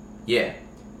 Yeah.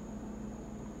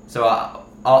 So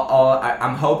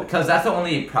I'm hoping, because that's the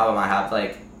only problem I have.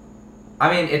 Like,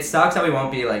 I mean, it sucks that we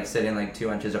won't be like sitting like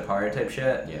 2 inches apart type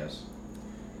shit. Yes.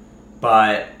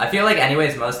 But I feel like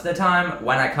anyways most of the time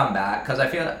when I come back, because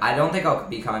I don't think I'll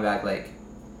be coming back like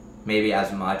maybe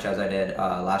as much as I did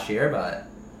last year, but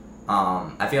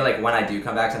I feel like when I do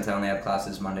come back, since I only have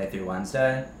classes Monday through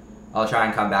Wednesday, I'll try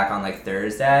and come back on like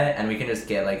Thursday, and we can just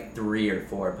get like 3 or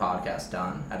 4 podcasts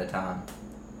done at a time.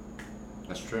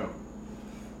 That's true.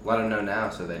 Let them know now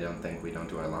so they don't think we don't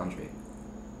do our laundry.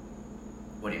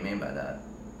 What do you mean by that?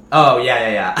 Oh,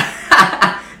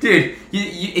 yeah. Dude,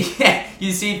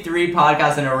 you see 3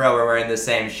 podcasts in a row where we're in the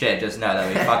same shit, just know that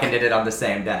we fucking did it on the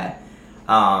same day.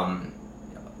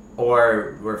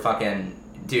 Or we're fucking...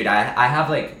 Dude, I have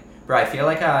like... Bro, I feel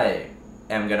like I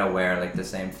am gonna wear like the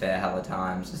same fit hella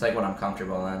times. It's like what I'm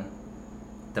comfortable in.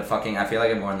 I feel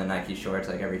like I'm wearing the Nike shorts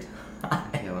like every time.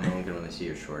 Yeah, well, no one can really see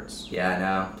your shorts. Yeah, I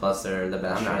know. Plus, they're the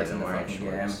best I'm not shorts even in the wearing fucking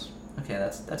shorts. game. Okay,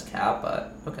 that's cap,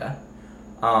 but okay.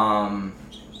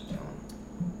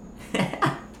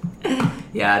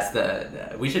 Yeah,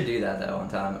 it's we should do that though one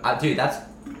time. Dude, that's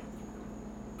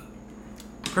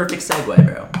perfect segue,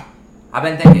 bro. I've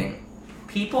been thinking,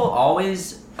 people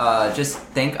always just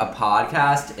think a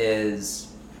podcast is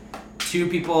 2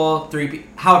 people, 3 people,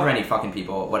 however many fucking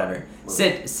people, whatever.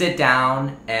 Sit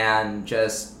down and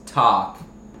just talk.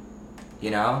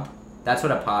 You know? That's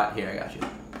what here, I got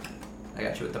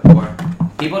you with the pour.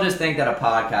 People just think that a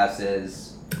podcast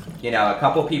is, you know, a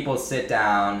couple people sit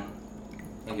down.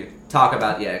 Thank you. Talk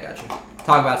about I got you.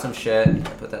 Talk about some shit.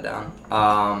 Put that down.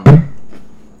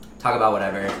 Talk about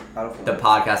whatever the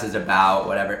podcast is about,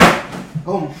 whatever.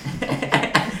 Oh.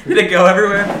 Did it go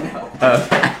everywhere? No. Oh.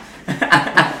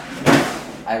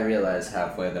 I realized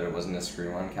halfway that it wasn't a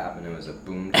screw-on cap and it was a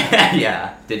boom cap.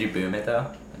 Yeah. Did you boom it though?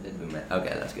 I did boom it.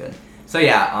 Okay, that's good. So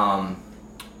yeah,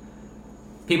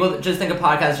 people just think a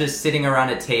podcast is just sitting around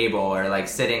a table or like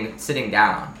sitting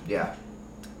down. Yeah.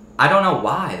 I don't know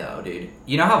why though, dude.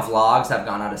 You know how vlogs have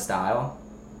gone out of style?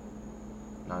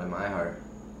 Not in my heart.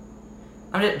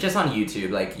 I'm just on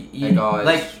YouTube, like Hey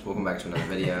guys, welcome back to another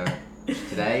video.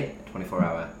 Today,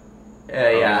 24-hour.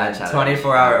 Yeah,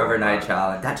 24-hour overnight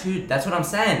challenge. challenge. That's what I'm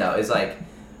saying though. Is like,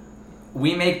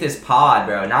 we make this pod,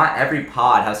 bro. Not every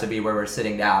pod has to be where we're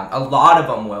sitting down. A lot of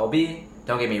them will be.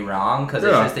 Don't get me wrong, because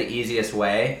it's just the easiest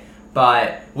way.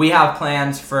 But we have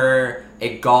plans for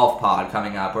a golf pod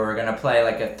coming up, where we're gonna play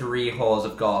like a 3 holes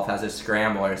of golf as a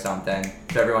scramble or something.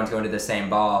 So everyone's going to the same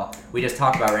ball. We just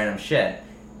talk about random shit.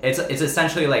 It's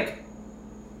essentially like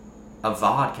a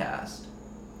vodcast.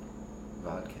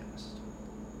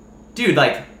 Dude,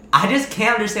 like, I just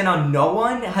can't understand how no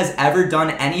one has ever done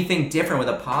anything different with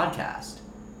a podcast.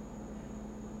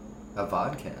 A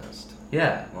vodcast?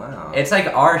 Yeah. Wow. It's like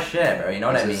our shit, bro. You know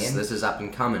what I mean? This is up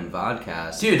and coming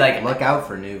vodcast. Dude, like, look out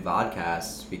for new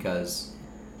vodcasts, because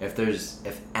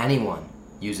if anyone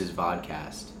uses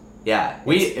vodcast, yeah,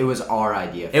 it was our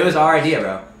idea. It was our idea,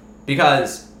 bro.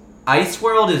 Because Ice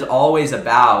World is always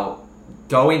about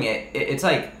going it's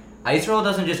like, Ice World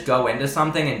doesn't just go into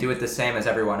something and do it the same as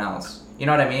everyone else. You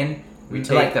know what I mean? We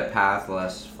take the path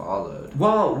less followed.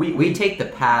 Well, we take the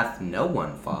path no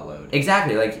one followed.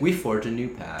 Exactly, like, we forge a new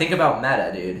path. Think about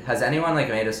meta, dude. Has anyone like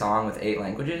made a song with 8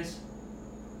 languages?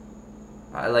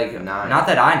 Like 9. Not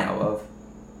that I know of.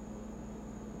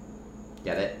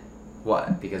 Get it?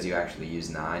 What? Because you actually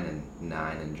use 9, and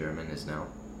 9 in German is no.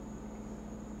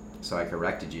 So I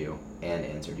corrected you and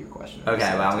answered your question.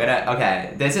 Okay, well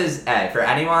okay. This is for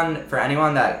anyone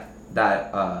that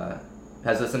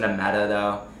has listened to Meta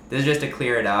though. This is just to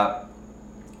clear it up.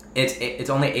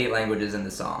 It's only 8 languages in the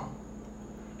song.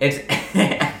 It's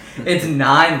it's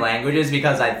 9 languages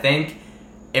because I think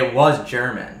it was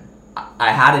German.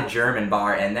 I had a German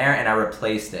bar in there and I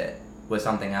replaced it with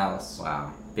something else.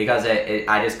 Wow. Because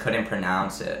I just couldn't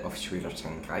pronounce it.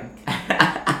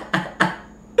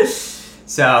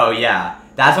 So yeah,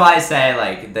 that's why I say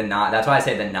like that's why I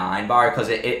say the 9 bar, because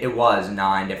it was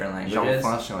 9 different languages.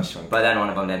 But then one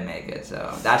of them didn't make it,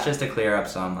 so that's just to clear up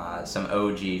some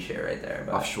OG shit right there.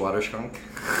 But,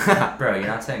 bro, you're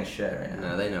not saying shit right now.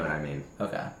 No, they know what I mean.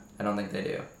 Okay, I don't think they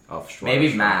do.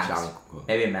 Maybe Max.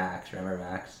 Maybe Max. Remember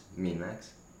Max? You mean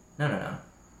Max? No.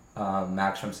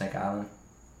 Max from Snake Island.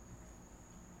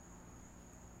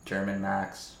 German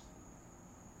Max.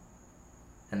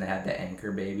 And they had the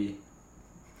anchor baby.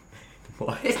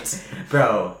 What?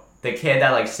 Bro, the kid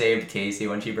that like saved Casey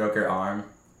when she broke her arm.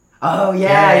 Oh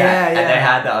yeah. And they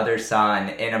had the other son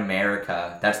in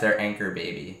America. That's their anchor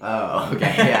baby. Oh,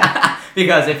 okay, yeah.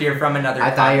 Because if you're from another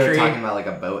country... I thought you were talking about like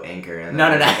a boat anchor and no.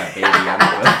 like a baby on the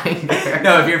boat anchor.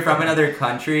 No, if you're from another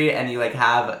country and you like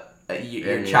have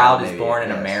your child is born in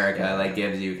yes, America, like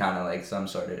gives you kind of like some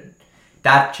sort of.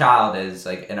 That child is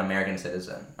like an American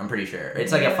citizen. I'm pretty sure.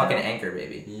 It's like a fucking anchor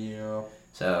baby. Yeah.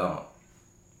 So,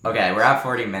 okay, we're at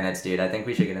 40 minutes, dude. I think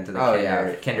we should get into the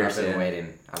kinder I've soon. been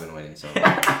waiting so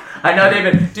long. I know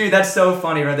they've been... Dude, that's so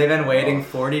funny, bro. They've been waiting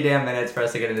 40 damn minutes for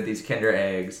us to get into these Kinder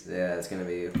eggs. Yeah, it's gonna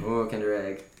be... Ooh, Kinder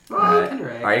egg. Right.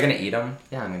 Kinder egg. Are you gonna eat them?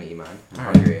 Yeah, I'm gonna eat mine. I'm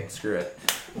Alright, hungry. screw it.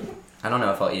 I don't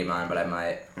know if I'll eat mine, but I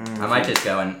might. I might just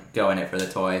go in it for the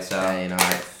toy, so... Yeah, you know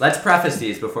what? Let's preface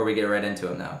these before we get right into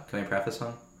them, though. Can we preface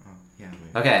one? Oh, yeah.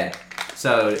 Okay,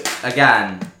 so,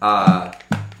 again,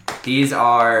 these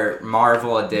are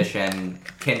Marvel Edition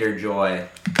Kinder Joy.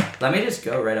 Let me just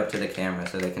go right up to the camera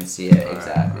so they can see it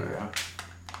exactly, bro.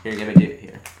 Here, give it to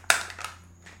here.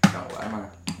 Oh, why am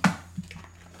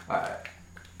I? Alright.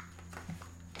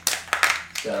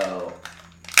 So,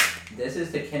 this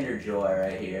is the Kinder Joy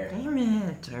right here. Damn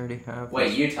it, I already have...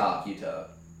 Wait, you talk.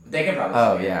 They can probably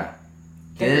Oh, see it. yeah.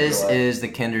 Kinder This Joy. is the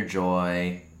Kinder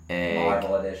Joy egg.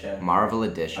 Marvel Edition.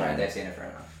 Edition. Alright, they've seen it for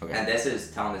enough. Okay. And this is,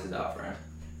 tell them this is off-brand.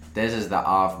 This is the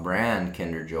off-brand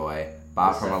Kinder Joy,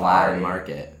 bought from a Safari. Latin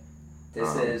market.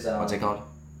 This is, what's it called?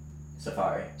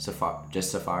 Safari.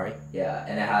 Just Safari? Yeah,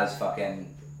 and it has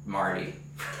fucking Marty.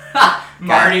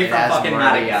 Marty from fucking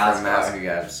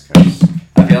Madagascar.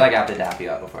 I feel like I have to dap you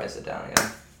up before I sit down again.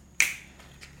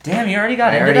 Damn, you already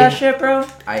got into that shit, bro?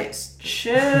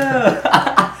 Chill.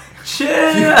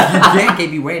 Chill. You can't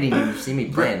keep me waiting. You see me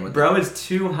playing with Bro is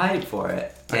too hyped for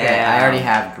it. Okay, Damn. I already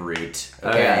have Groot.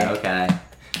 Okay.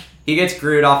 He gets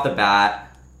Groot off the bat.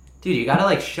 Dude, you gotta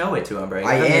like show it to him, bro. You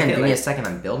I gotta am. make it, Give me a like... second.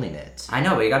 I'm building it. I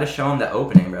know, but you gotta show him the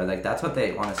opening, bro. Like that's what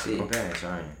they want to see. Okay,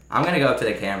 sorry. I'm gonna go up to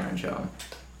the camera and show him.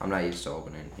 I'm not used to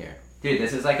opening here. Dude,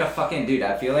 this is like a fucking dude.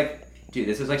 I feel like, dude,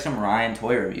 this is like some Ryan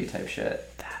toy review type shit.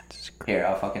 That's Here,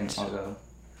 I'll go.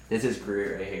 This is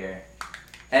Groot right here.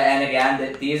 And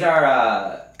again, these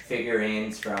are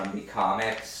figurines from the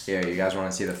comics. Here, you guys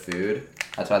want to see the food?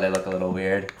 That's why they look a little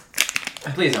weird.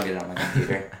 Please don't get it on my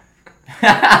computer.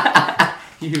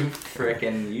 You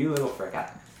little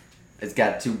fricka. It's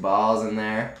got 2 balls in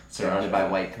there, surrounded by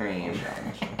white cream.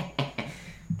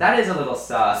 That is a little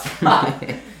sus.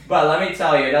 But let me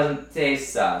tell you, it doesn't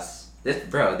taste sus.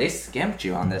 Bro, they skimped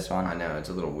you on this one. I know, it's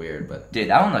a little weird, but... Dude,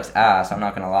 that one looks ass, I'm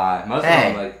not gonna lie. Most of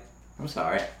them like... I'm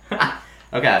sorry.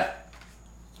 Okay.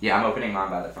 Yeah, I'm opening mine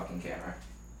by the fucking camera.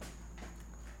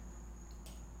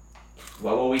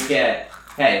 What will we get?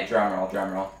 Hey, drum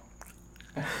roll.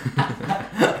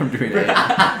 I'm doing it.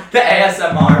 The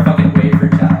ASMR fucking wafer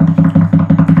challenge.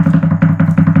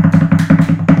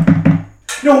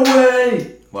 No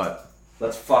way! What?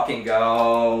 Let's fucking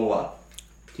go.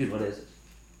 Dude, what is it?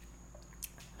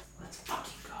 Let's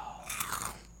fucking go.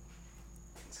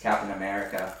 It's Captain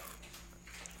America.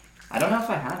 I don't know if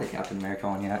I had the Captain America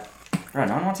one yet. Bro,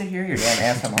 no one wants to hear your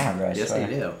damn ASMR, bro. Yes, they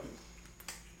do.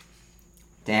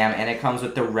 Damn, and it comes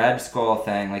with the Red Skull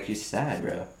thing, like you said,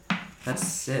 bro. That's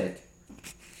sick.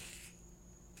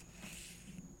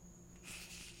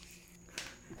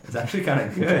 It's actually kind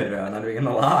of good, bro. Not even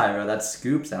gonna lie, bro. That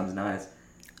scoop sounds nice.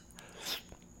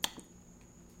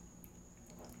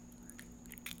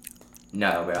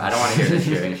 No, bro. I don't want to hear this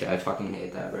chewing shit. I fucking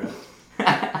hate that, bro.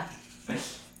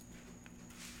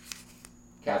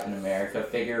 Captain America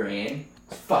figurine.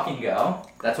 Let's fucking go.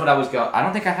 That's what I was I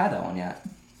don't think I had that one yet.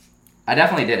 I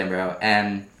definitely didn't, bro.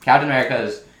 And Captain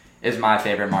America is my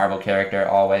favorite Marvel character,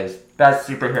 always. Best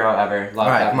superhero ever. Love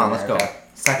Alright, Captain come on, America. let's go.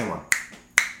 Second one.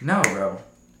 No, bro.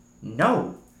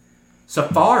 No.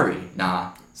 Safari.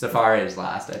 Nah. Safari is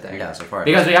last, I think. Yeah, Safari.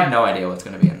 Because we have no idea what's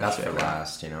going to be in this That's shit, for bro.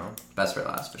 last, you know? Best for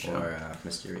last, for sure. Or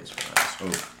mysterious for last.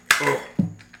 Oh.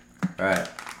 Alright.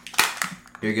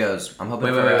 Here goes. I'm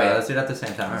hoping Wait. Let's do it at the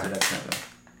same time.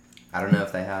 I don't know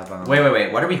if they have...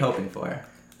 Wait. What are we hoping for?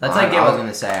 Let's I was going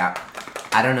to say,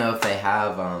 I don't know if they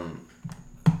have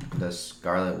the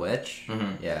Scarlet Witch.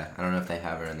 Mm-hmm. Yeah, I don't know if they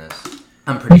have her in this.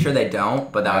 I'm pretty sure they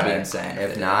don't, but that would be insane.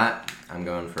 If not, I'm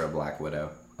going for a Black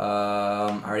Widow.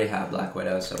 I already have Black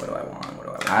Widow, so what do I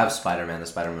want? I have Spider-Man. The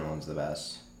Spider-Man one's the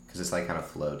best. Because it's like kind of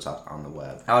floats up on the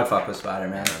web. I would fuck with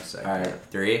Spider-Man. Yeah, Alright,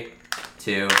 3,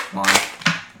 2, 1.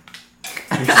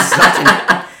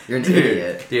 You're an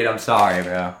idiot. Dude, I'm sorry,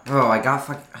 bro. Oh, I got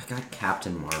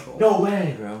Captain Marvel. No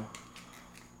way, bro.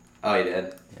 Oh, you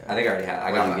did? Yeah. I think I already had.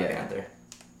 I got Black Panther.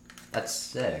 That's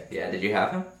sick. Yeah, did you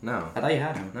have him? No. I thought you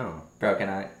had him. No. Bro,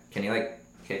 can you like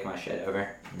kick my shit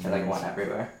over? I like one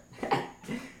everywhere.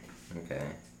 Okay.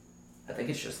 I think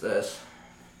it's just this.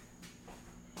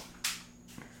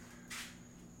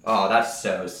 Oh, that's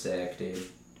so sick, dude.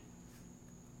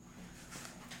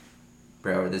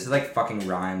 Bro, this is like fucking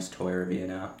Ryan's toy review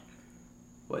now.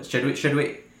 What should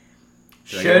we?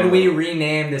 Should we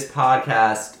rename this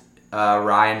podcast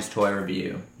Ryan's Toy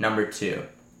Review number 2?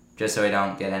 Just so we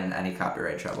don't get in any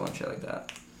copyright trouble and shit like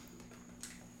that.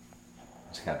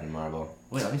 It's Captain Marvel.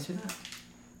 Wait, let me see that.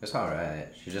 It's alright.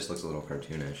 She just looks a little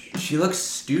cartoonish. She looks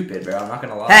stupid, bro. I'm not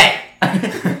gonna lie. Hey!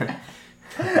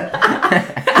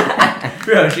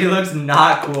 Bro, she looks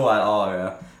not cool at all,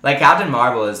 bro. Like, Captain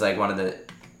Marvel is like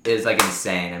is like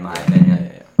insane in my opinion. Yeah.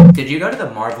 Did you go to the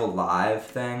Marvel Live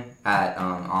thing at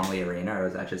Omni Arena, or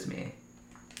was that just me?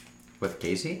 With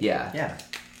Casey? Yeah. Yeah.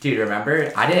 Dude,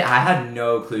 remember? I had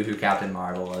no clue who Captain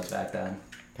Marvel was back then.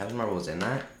 Captain Marvel was in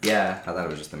that? Yeah. I thought it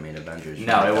was just the main Avengers.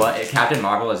 No, it was Captain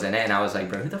Marvel was in it, and I was like,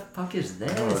 bro, who the fuck is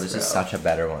this? Oh, this is such a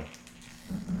better one.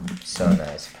 So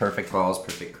nice. Perfect balls,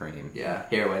 perfect cream. Yeah.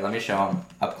 Here, wait, let me show him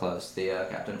up close the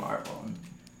Captain Marvel.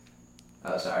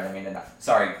 Oh, sorry, I mean to not.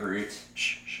 Sorry, Groot.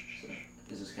 Shh.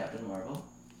 Is this Captain Marvel?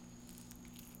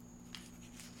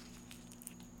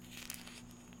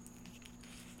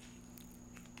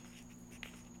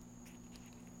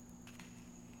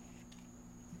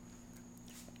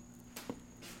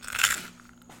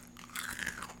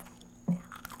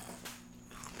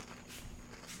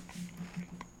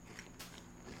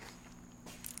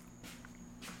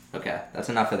 Okay, that's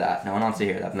enough of that. No one wants to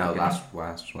hear that. No, Okay. last.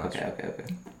 Okay.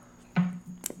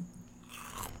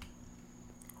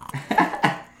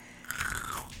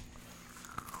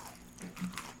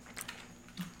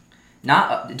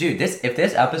 Dude, if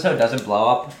this episode doesn't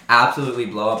absolutely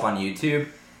blow up on YouTube,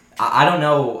 I don't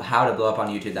know how to blow up on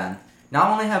YouTube then.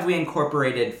 Not only have we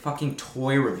incorporated fucking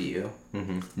toy review,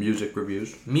 Music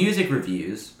reviews,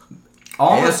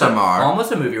 ASMR,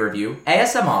 almost a movie review,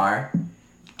 ASMR,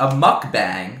 a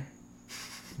mukbang.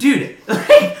 Dude,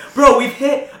 like, bro, we've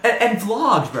hit, and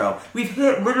vlogs, bro. We've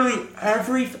hit literally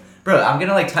bro, I'm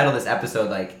gonna, like, title this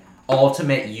episode, like,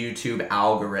 Ultimate YouTube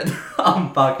Algorithm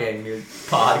fucking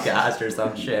podcast or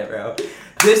some shit, bro.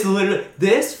 This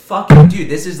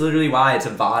is literally why it's a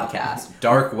vodcast.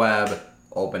 dark web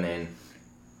opening.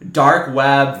 Dark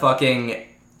web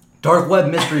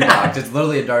mystery box. It's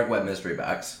literally a dark web mystery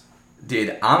box.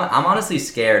 Dude, I'm honestly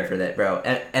scared for that, bro.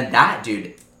 And that,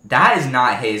 dude, that is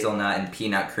not hazelnut and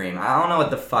peanut cream. I don't know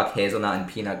what the fuck hazelnut and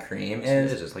peanut cream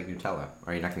is. It's just like Nutella.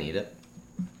 Are you not gonna eat it?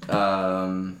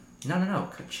 No.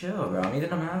 Chill, bro. I'm eating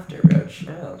them after, bro.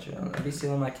 Chill. I'd be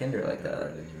stealing my Kinder like that. I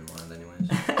didn't even want it anyways.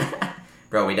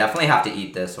 Bro, we definitely have to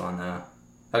eat this one, though.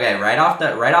 Okay, right off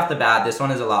the bat, this one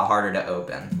is a lot harder to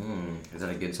open. Is that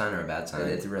a good sign or a bad sign?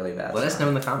 It's a really bad Let sign. us know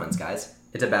in the comments, guys.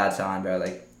 It's a bad sign, bro.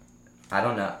 Like, I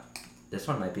don't know. This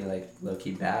one might be, like,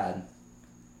 low-key bad.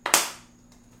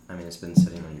 I mean, it's been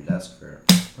sitting on your desk for...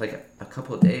 like, a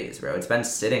couple of days, bro. It's been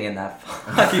sitting in that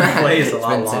fucking place a lot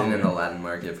longer. It's been sitting in the Latin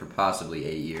market for possibly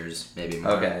 8 years, maybe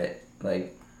more. Okay,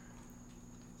 like...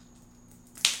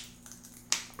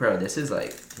 Bro, this is,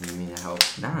 like... Do you need me to help?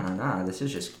 Nah. This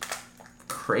is just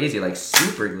crazy, like,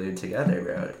 super glued together,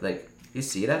 bro. Like, you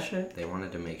see that shit? They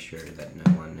wanted to make sure that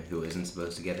no one who isn't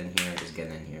supposed to get in here is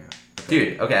getting in here. Okay.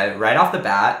 Dude, okay, right off the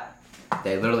bat...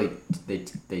 They literally...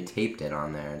 They taped it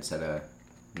on there instead of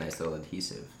nice little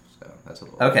adhesive. So that's a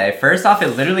little... Okay, first off,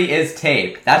 it literally is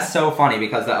tape. That's so funny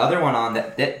because the other one on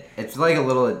it's like a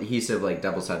little adhesive, like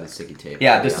double-sided sticky tape.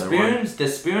 Yeah, the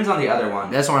spoons on the other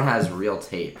one. This one has real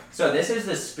tape. So this is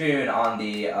the spoon on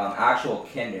the actual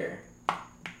Kinder.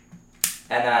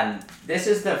 And then this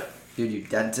is the... Dude, you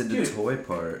dented the toy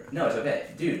part. No, it's okay.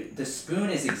 Dude, the spoon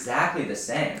is exactly the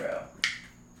same, bro.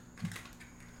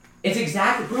 It's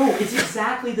exactly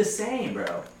the same,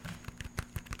 bro.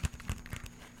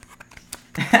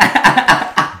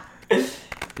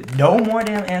 No more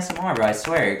damn ASMR, bro. I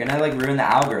swear. You're gonna, like, ruin the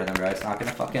algorithm, bro. It's not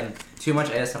gonna fucking... Too much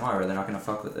ASMR, bro. They're not gonna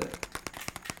fuck with it.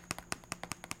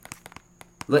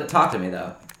 Talk to me,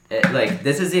 though.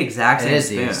 This is the exact same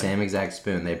spoon. It is the same exact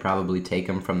spoon. They probably take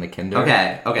them from the Kinder.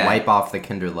 Okay. Wipe off the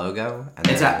Kinder logo. And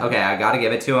okay, I gotta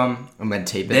give it to them. And then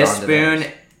tape it this onto spoon...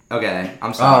 theirs. Okay,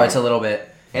 I'm sorry. Oh, it's a little bit...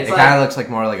 It kind of looks like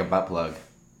more like a butt plug.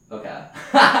 Okay.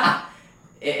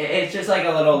 It's just like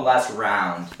a little less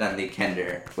round than the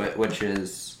Kinder, which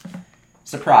is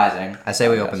surprising. I say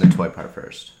we open the toy part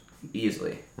first.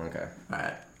 Easily. Okay.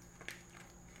 Alright.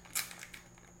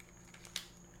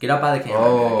 Get up by the camera.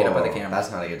 Oh, Get up by the camera. That's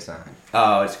not a good sign.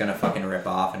 Oh, it's gonna fucking rip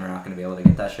off and we're not gonna be able to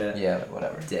get that shit? Yeah,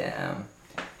 whatever. Damn.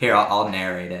 Here, I'll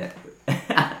narrate it.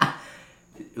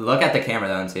 Look at the camera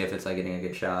though and see if it's like getting a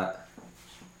good shot.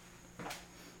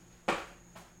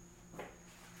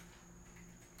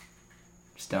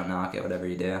 Just don't knock it, whatever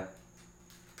you do.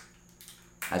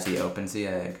 As he opens the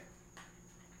egg.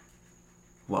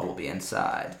 What will be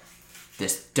inside?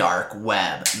 This dark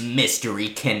web mystery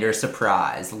Kinder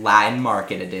surprise Latin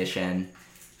market edition.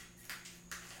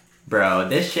 Bro,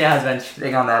 this shit has been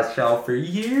sitting on that shelf for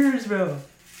years, bro.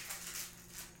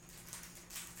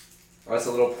 Oh, it's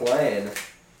a little plane.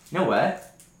 No way.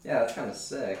 Yeah, that's kind of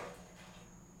sick.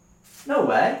 No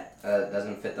way. It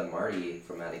doesn't fit the Marty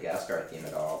from Madagascar theme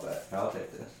at all, but I'll take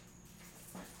this.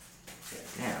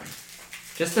 Damn.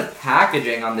 Just the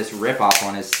packaging on this rip-off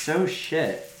one is so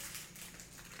shit.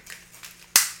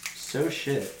 So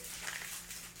shit.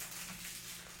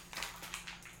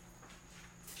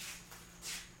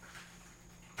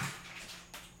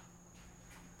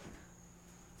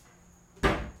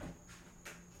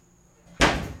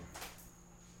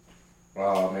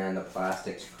 oh man, the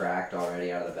plastic's cracked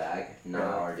already out of the bag. Not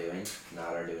our doing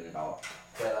at all.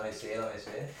 Wait, let me see.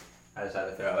 I just had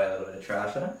to throw away a little bit of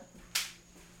trash in it.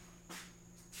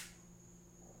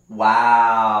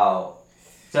 Wow.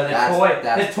 So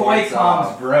the toy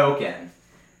comes broken.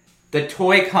 The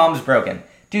toy comes broken.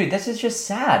 Dude, this is just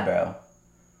sad, bro.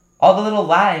 All the little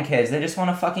Latin kids, they just want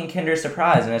a fucking Kinder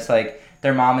Surprise. And it's like,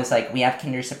 their mom is like, we have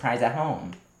Kinder Surprise at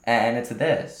home. And it's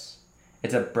this.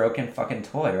 It's a broken fucking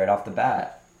toy right off the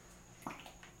bat.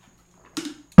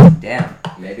 Damn.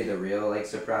 Maybe the real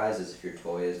surprise is if your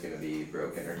toy is gonna be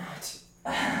broken or not.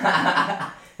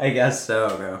 I guess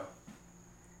so, bro.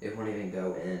 It won't even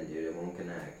go in, dude. It won't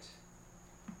connect.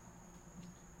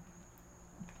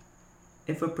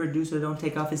 If a producer don't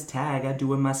take off his tag, I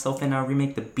do it myself and I'll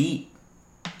remake the beat.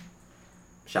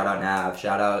 Shout out Nav.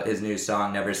 Shout out his new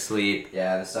song, Never Sleep.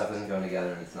 Yeah, this stuff isn't going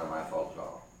together and it's not my fault at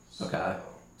all. So, okay.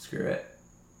 Screw it.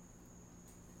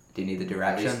 Do you need the at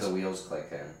directions? least the wheels click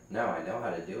in. No, I know how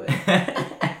to do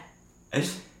it.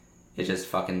 It's just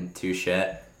fucking too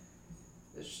shit.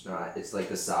 It's just not. It's like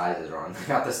the size is wrong. I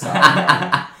got the size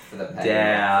wrong for the peg.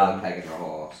 Damn. For the peg in the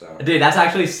hole. So. Dude, that's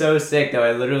actually so sick though.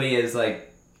 It literally is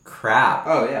like crap.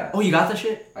 Oh yeah. Oh, you got the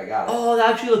shit? I got it. Oh,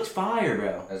 that actually looks fire,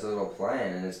 bro. There's a little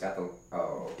plane and it's got the.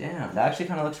 Oh. Damn, that actually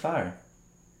kind of looks fire.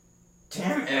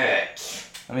 Damn it.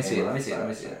 Let me see.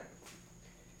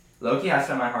 Loki, I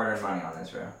spent my hard-earned money on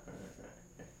this, bro.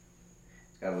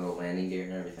 It's got a little landing gear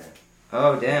and everything.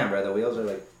 Oh damn, bro. The wheels are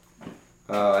like.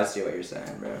 Oh, I see what you're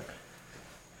saying, bro.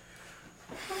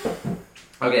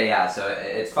 Okay, yeah, so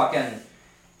it's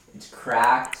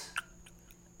cracked,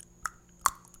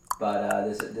 but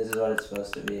this is what it's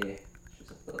supposed to be. It's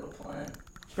just a little plane.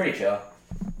 It's pretty chill.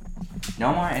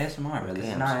 No more ASMR, bro. This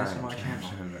is not ASMR channel.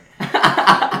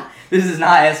 This is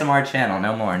not ASMR channel.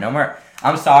 No more.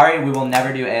 I'm sorry. We will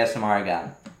never do ASMR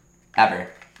again, ever.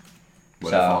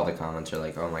 What if all the comments are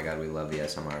like, "Oh my god, we love the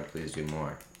ASMR. Please do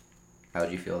more." How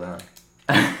would you feel then?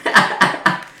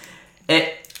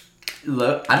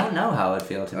 Look, I don't know how it would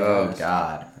feel to be honest. Oh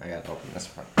god, I gotta open this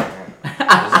one.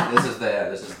 this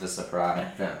is the surprise.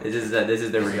 No. This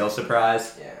is the real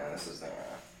surprise. Yeah, this is the.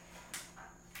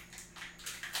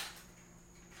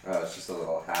 Oh, it's just a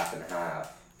little half and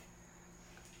half.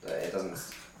 It doesn't.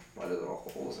 Why are there little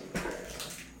holes in there?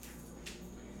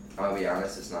 I'll be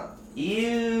honest, it's not.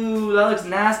 Ew, that looks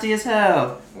nasty as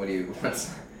hell.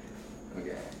 What's?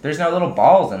 Okay. There's no little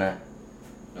balls in it.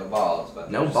 No balls,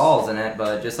 but no balls in it,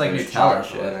 but just like Nutella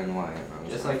shit. And white.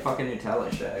 Just like fucking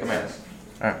Nutella shit. Come here.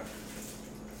 Alright.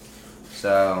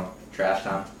 So, trash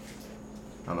time.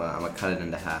 I'm gonna cut it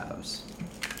into halves.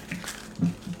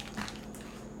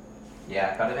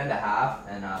 Yeah, cut it into half,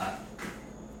 and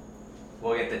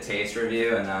we'll get the taste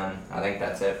review, and then I think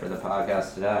that's it for the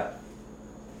podcast today.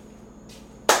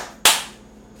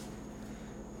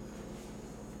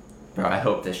 Bro, I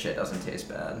hope this shit doesn't taste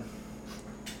bad.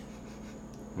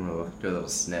 I'm gonna do a little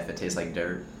sniff. It tastes like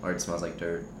dirt, or it smells like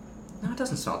dirt. No, it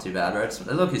doesn't smell too bad, bro. It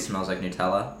look, it smells like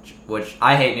Nutella, which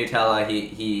I hate Nutella.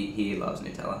 He loves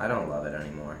Nutella. I don't love it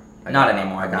anymore. I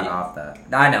got off that.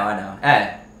 I know.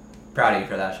 Hey, proud of you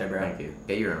for that shit, bro. Thank you.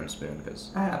 Get your own spoon,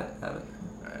 because I have it.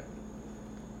 Alright.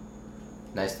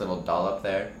 Nice little dollop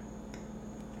there.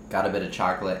 Got a bit of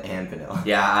chocolate and vanilla.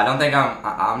 Yeah, I don't think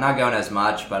I'm not going as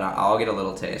much, but I'll get a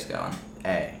little taste going.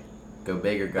 Hey, go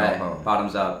big or go home.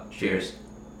 Bottoms up. Cheers.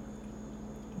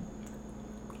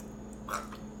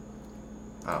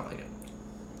 I don't like it.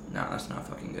 No, that's not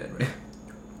fucking good, bro.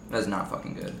 That's not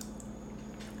fucking good.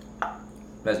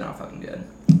 That's not fucking good.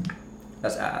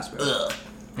 That's ass, bro. Ugh.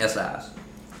 That's ass.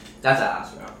 That's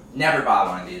ass, bro. Never bought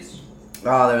one of these.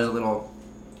 Oh, there was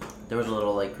a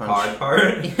little like crunch. Hard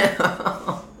part?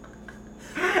 Yeah.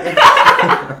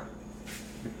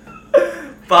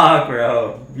 Fuck,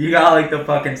 bro. You got like the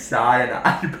fucking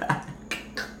cyanide back.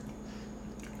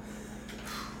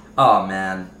 Oh,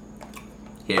 man.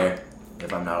 Here.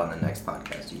 If I'm not on the next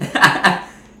podcast, you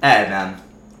Hey, man.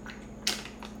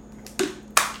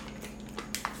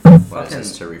 What is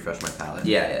this, to refresh my palate?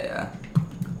 Yeah.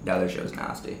 The other show's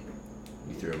nasty.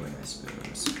 You threw away my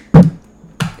spoons.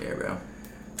 Here, bro.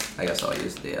 I guess I'll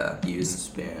use the used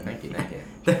spoon. Thank you.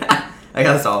 I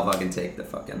guess I'll fucking take the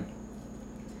fucking.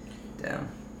 Damn.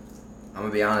 I'm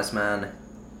gonna be honest, man.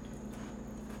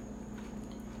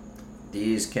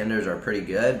 These Kinders are pretty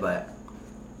good, but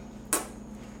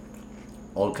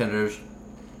old Kinders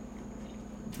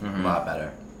a lot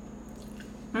better.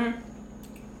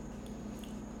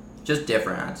 Just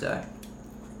different, I'd say.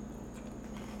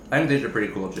 I think these are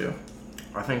pretty cool too.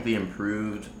 I think the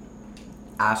improved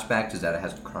aspect is that it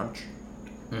has crunch.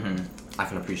 I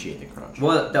can appreciate the crunch.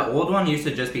 Well, the old one used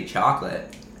to just be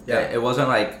chocolate. Yeah. It wasn't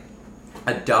like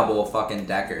a double fucking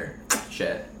decker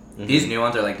shit. These new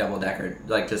ones are like double decker,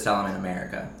 like to sell them in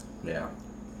America. Yeah.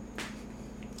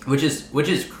 Which is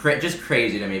just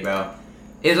crazy to me, bro.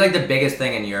 It's like the biggest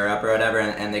thing in Europe or whatever,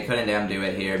 and they couldn't damn do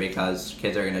it here because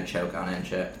kids are gonna choke on it and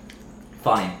shit.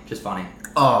 Funny, just funny.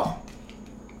 Oh.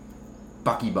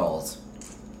 Buckyballs.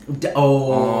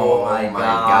 Oh my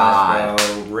gosh,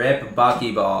 bro. Rip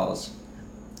Buckyballs.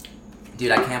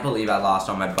 Dude, I can't believe I lost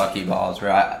all my Buckyballs,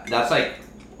 bro. That's like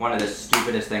one of the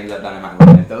stupidest things I've done in my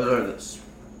life. Those are the...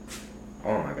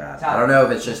 Oh my god. I don't know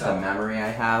if it's just the memory I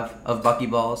have of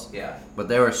Buckyballs. Yeah. But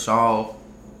they were so...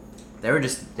 They were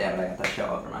just... Damn it, I got that show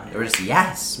up in my head. They were just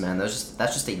yes, man. That's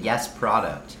just a yes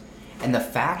product. And the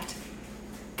fact...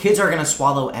 Kids are gonna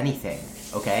swallow anything,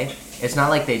 okay? It's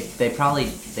not like they probably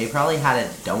had a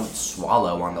don't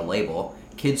swallow on the label.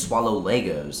 Kids swallow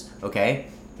Legos, okay?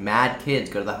 Mad kids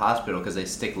go to the hospital because they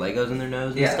stick Legos in their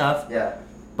nose and stuff. Yeah.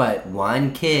 But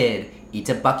one kid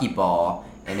eats a Buckyball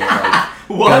and it like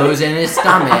goes in his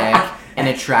stomach and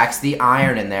it tracks the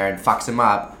iron in there and fucks him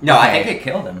up. No, okay. I think it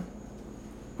killed him.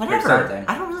 Whatever.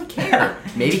 I don't really care.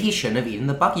 Maybe he shouldn't have eaten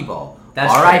the Buckyball.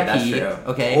 That's R.I.P. true.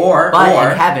 Okay. Or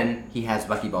in heaven he has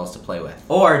Buckyballs to play with.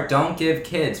 Or don't give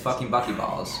kids fucking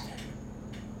Buckyballs.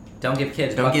 Don't give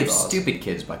kids Don't give Buckyballs. stupid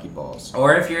kids Buckyballs.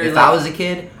 Or if you're if I was a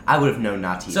kid, I would have known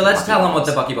not to eat. So let's tell them what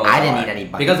the Buckyballs are. I didn't eat any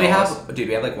Buckyballs. Because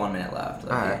we have like 1 minute left.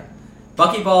 Like, Alright.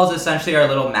 Buckyballs essentially are a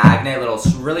little magnet,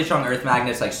 really strong earth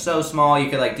magnets, like so small you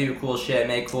could like do cool shit,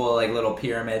 make cool like little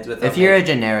pyramids with them. If you're a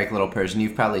generic little person,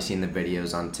 you've probably seen the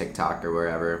videos on TikTok or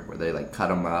wherever where they like cut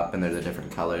them up and they're the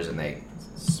different colors and they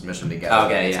smush them together.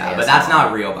 Okay, yeah, but that's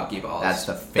not real Buckyballs. That's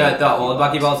the fake. The old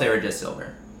Buckyballs, they were just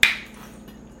silver.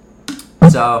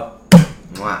 So,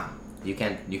 wow. You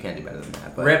can't do better than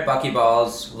that. But Rip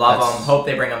Buckyballs, love them. Hope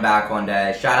they bring them back one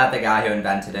day. Shout out the guy who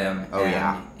invented him. Oh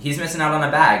yeah, he's missing out on a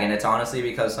bag, and it's honestly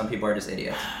because some people are just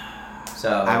idiots.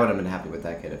 So I would have been happy with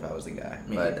that kid if I was the guy.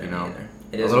 But either, you know,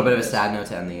 it a is little bit of a sad note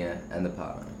to end the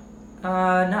pod.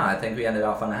 No, I think we ended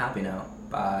off on a happy note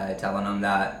by telling them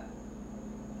that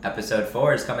episode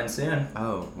 4 is coming soon.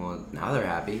 Oh well, now they're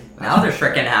happy. Now they're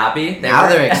freaking happy. Now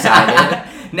they're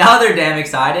excited. Now they're damn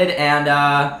excited, and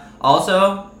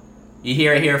also. You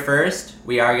hear it here first.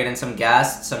 We are getting some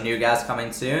new guests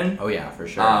coming soon. Oh yeah, for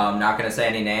sure. Not gonna say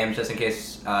any names just in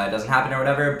case it doesn't happen or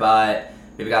whatever, but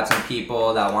we've got some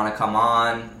people that want to come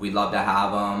on. We'd love to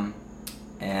have them.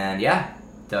 And yeah,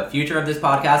 the future of this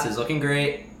podcast is looking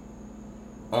great.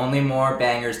 Only more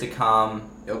bangers to come.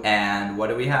 Yep. And what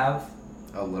do we have?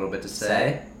 A little bit to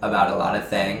say about a lot of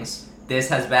things. This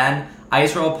has been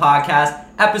Ice Roll Podcast,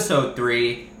 episode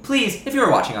 3. Please, if you're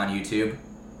watching on YouTube,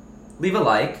 leave a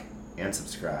like. And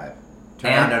subscribe.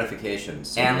 Turn on notifications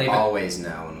so you always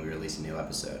know when we release a new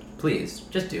episode. Please,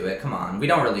 just do it. Come on. We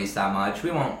don't release that much. We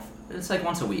won't. It's like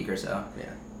once a week or so.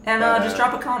 Yeah. And just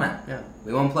drop a comment. Yeah.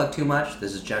 We won't plug too much.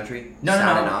 This is Gentry. No.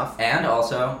 Off. And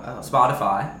also,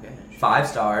 Spotify. Okay. 5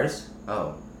 stars.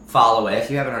 Oh. Follow it.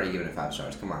 If you haven't already given it 5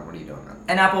 stars, come on. What are you doing, man?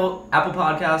 And Apple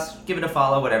Podcasts. Give it a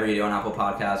follow. Whatever you do on Apple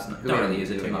Podcasts. Don't really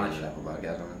use it too much. Apple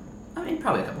Podcasts on it? I mean,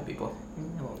 probably a couple people.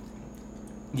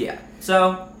 Yeah.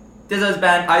 So... This has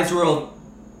been Ice Roll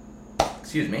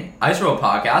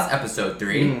Podcast, episode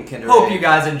 3. Hope you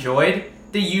guys enjoyed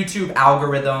the YouTube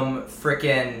algorithm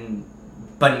frickin'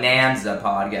 bonanza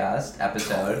podcast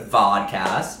episode,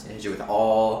 vodcast. It hit you with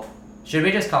all... Should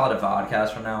we just call it a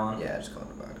vodcast from now on? Yeah, just call it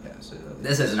a podcast.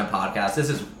 This isn't a podcast. This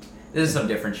is some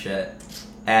different shit.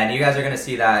 And you guys are gonna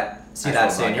see that soon.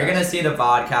 Podcast. You're gonna see the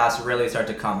vodcast really start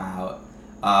to come out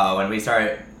when we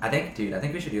start. I think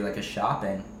we should do like a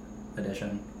shopping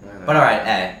edition. But alright,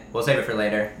 hey, we'll save it for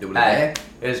later. Hey,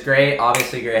 it was great,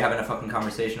 obviously great having a fucking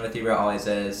conversation with you, bro, always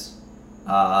is.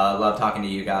 Love talking to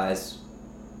you guys.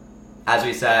 As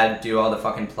we said, do all the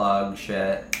fucking plug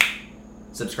shit.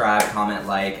 Subscribe, comment,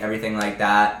 like, everything like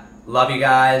that. Love you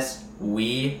guys.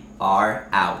 We are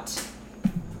out.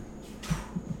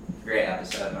 Great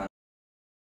episode, man.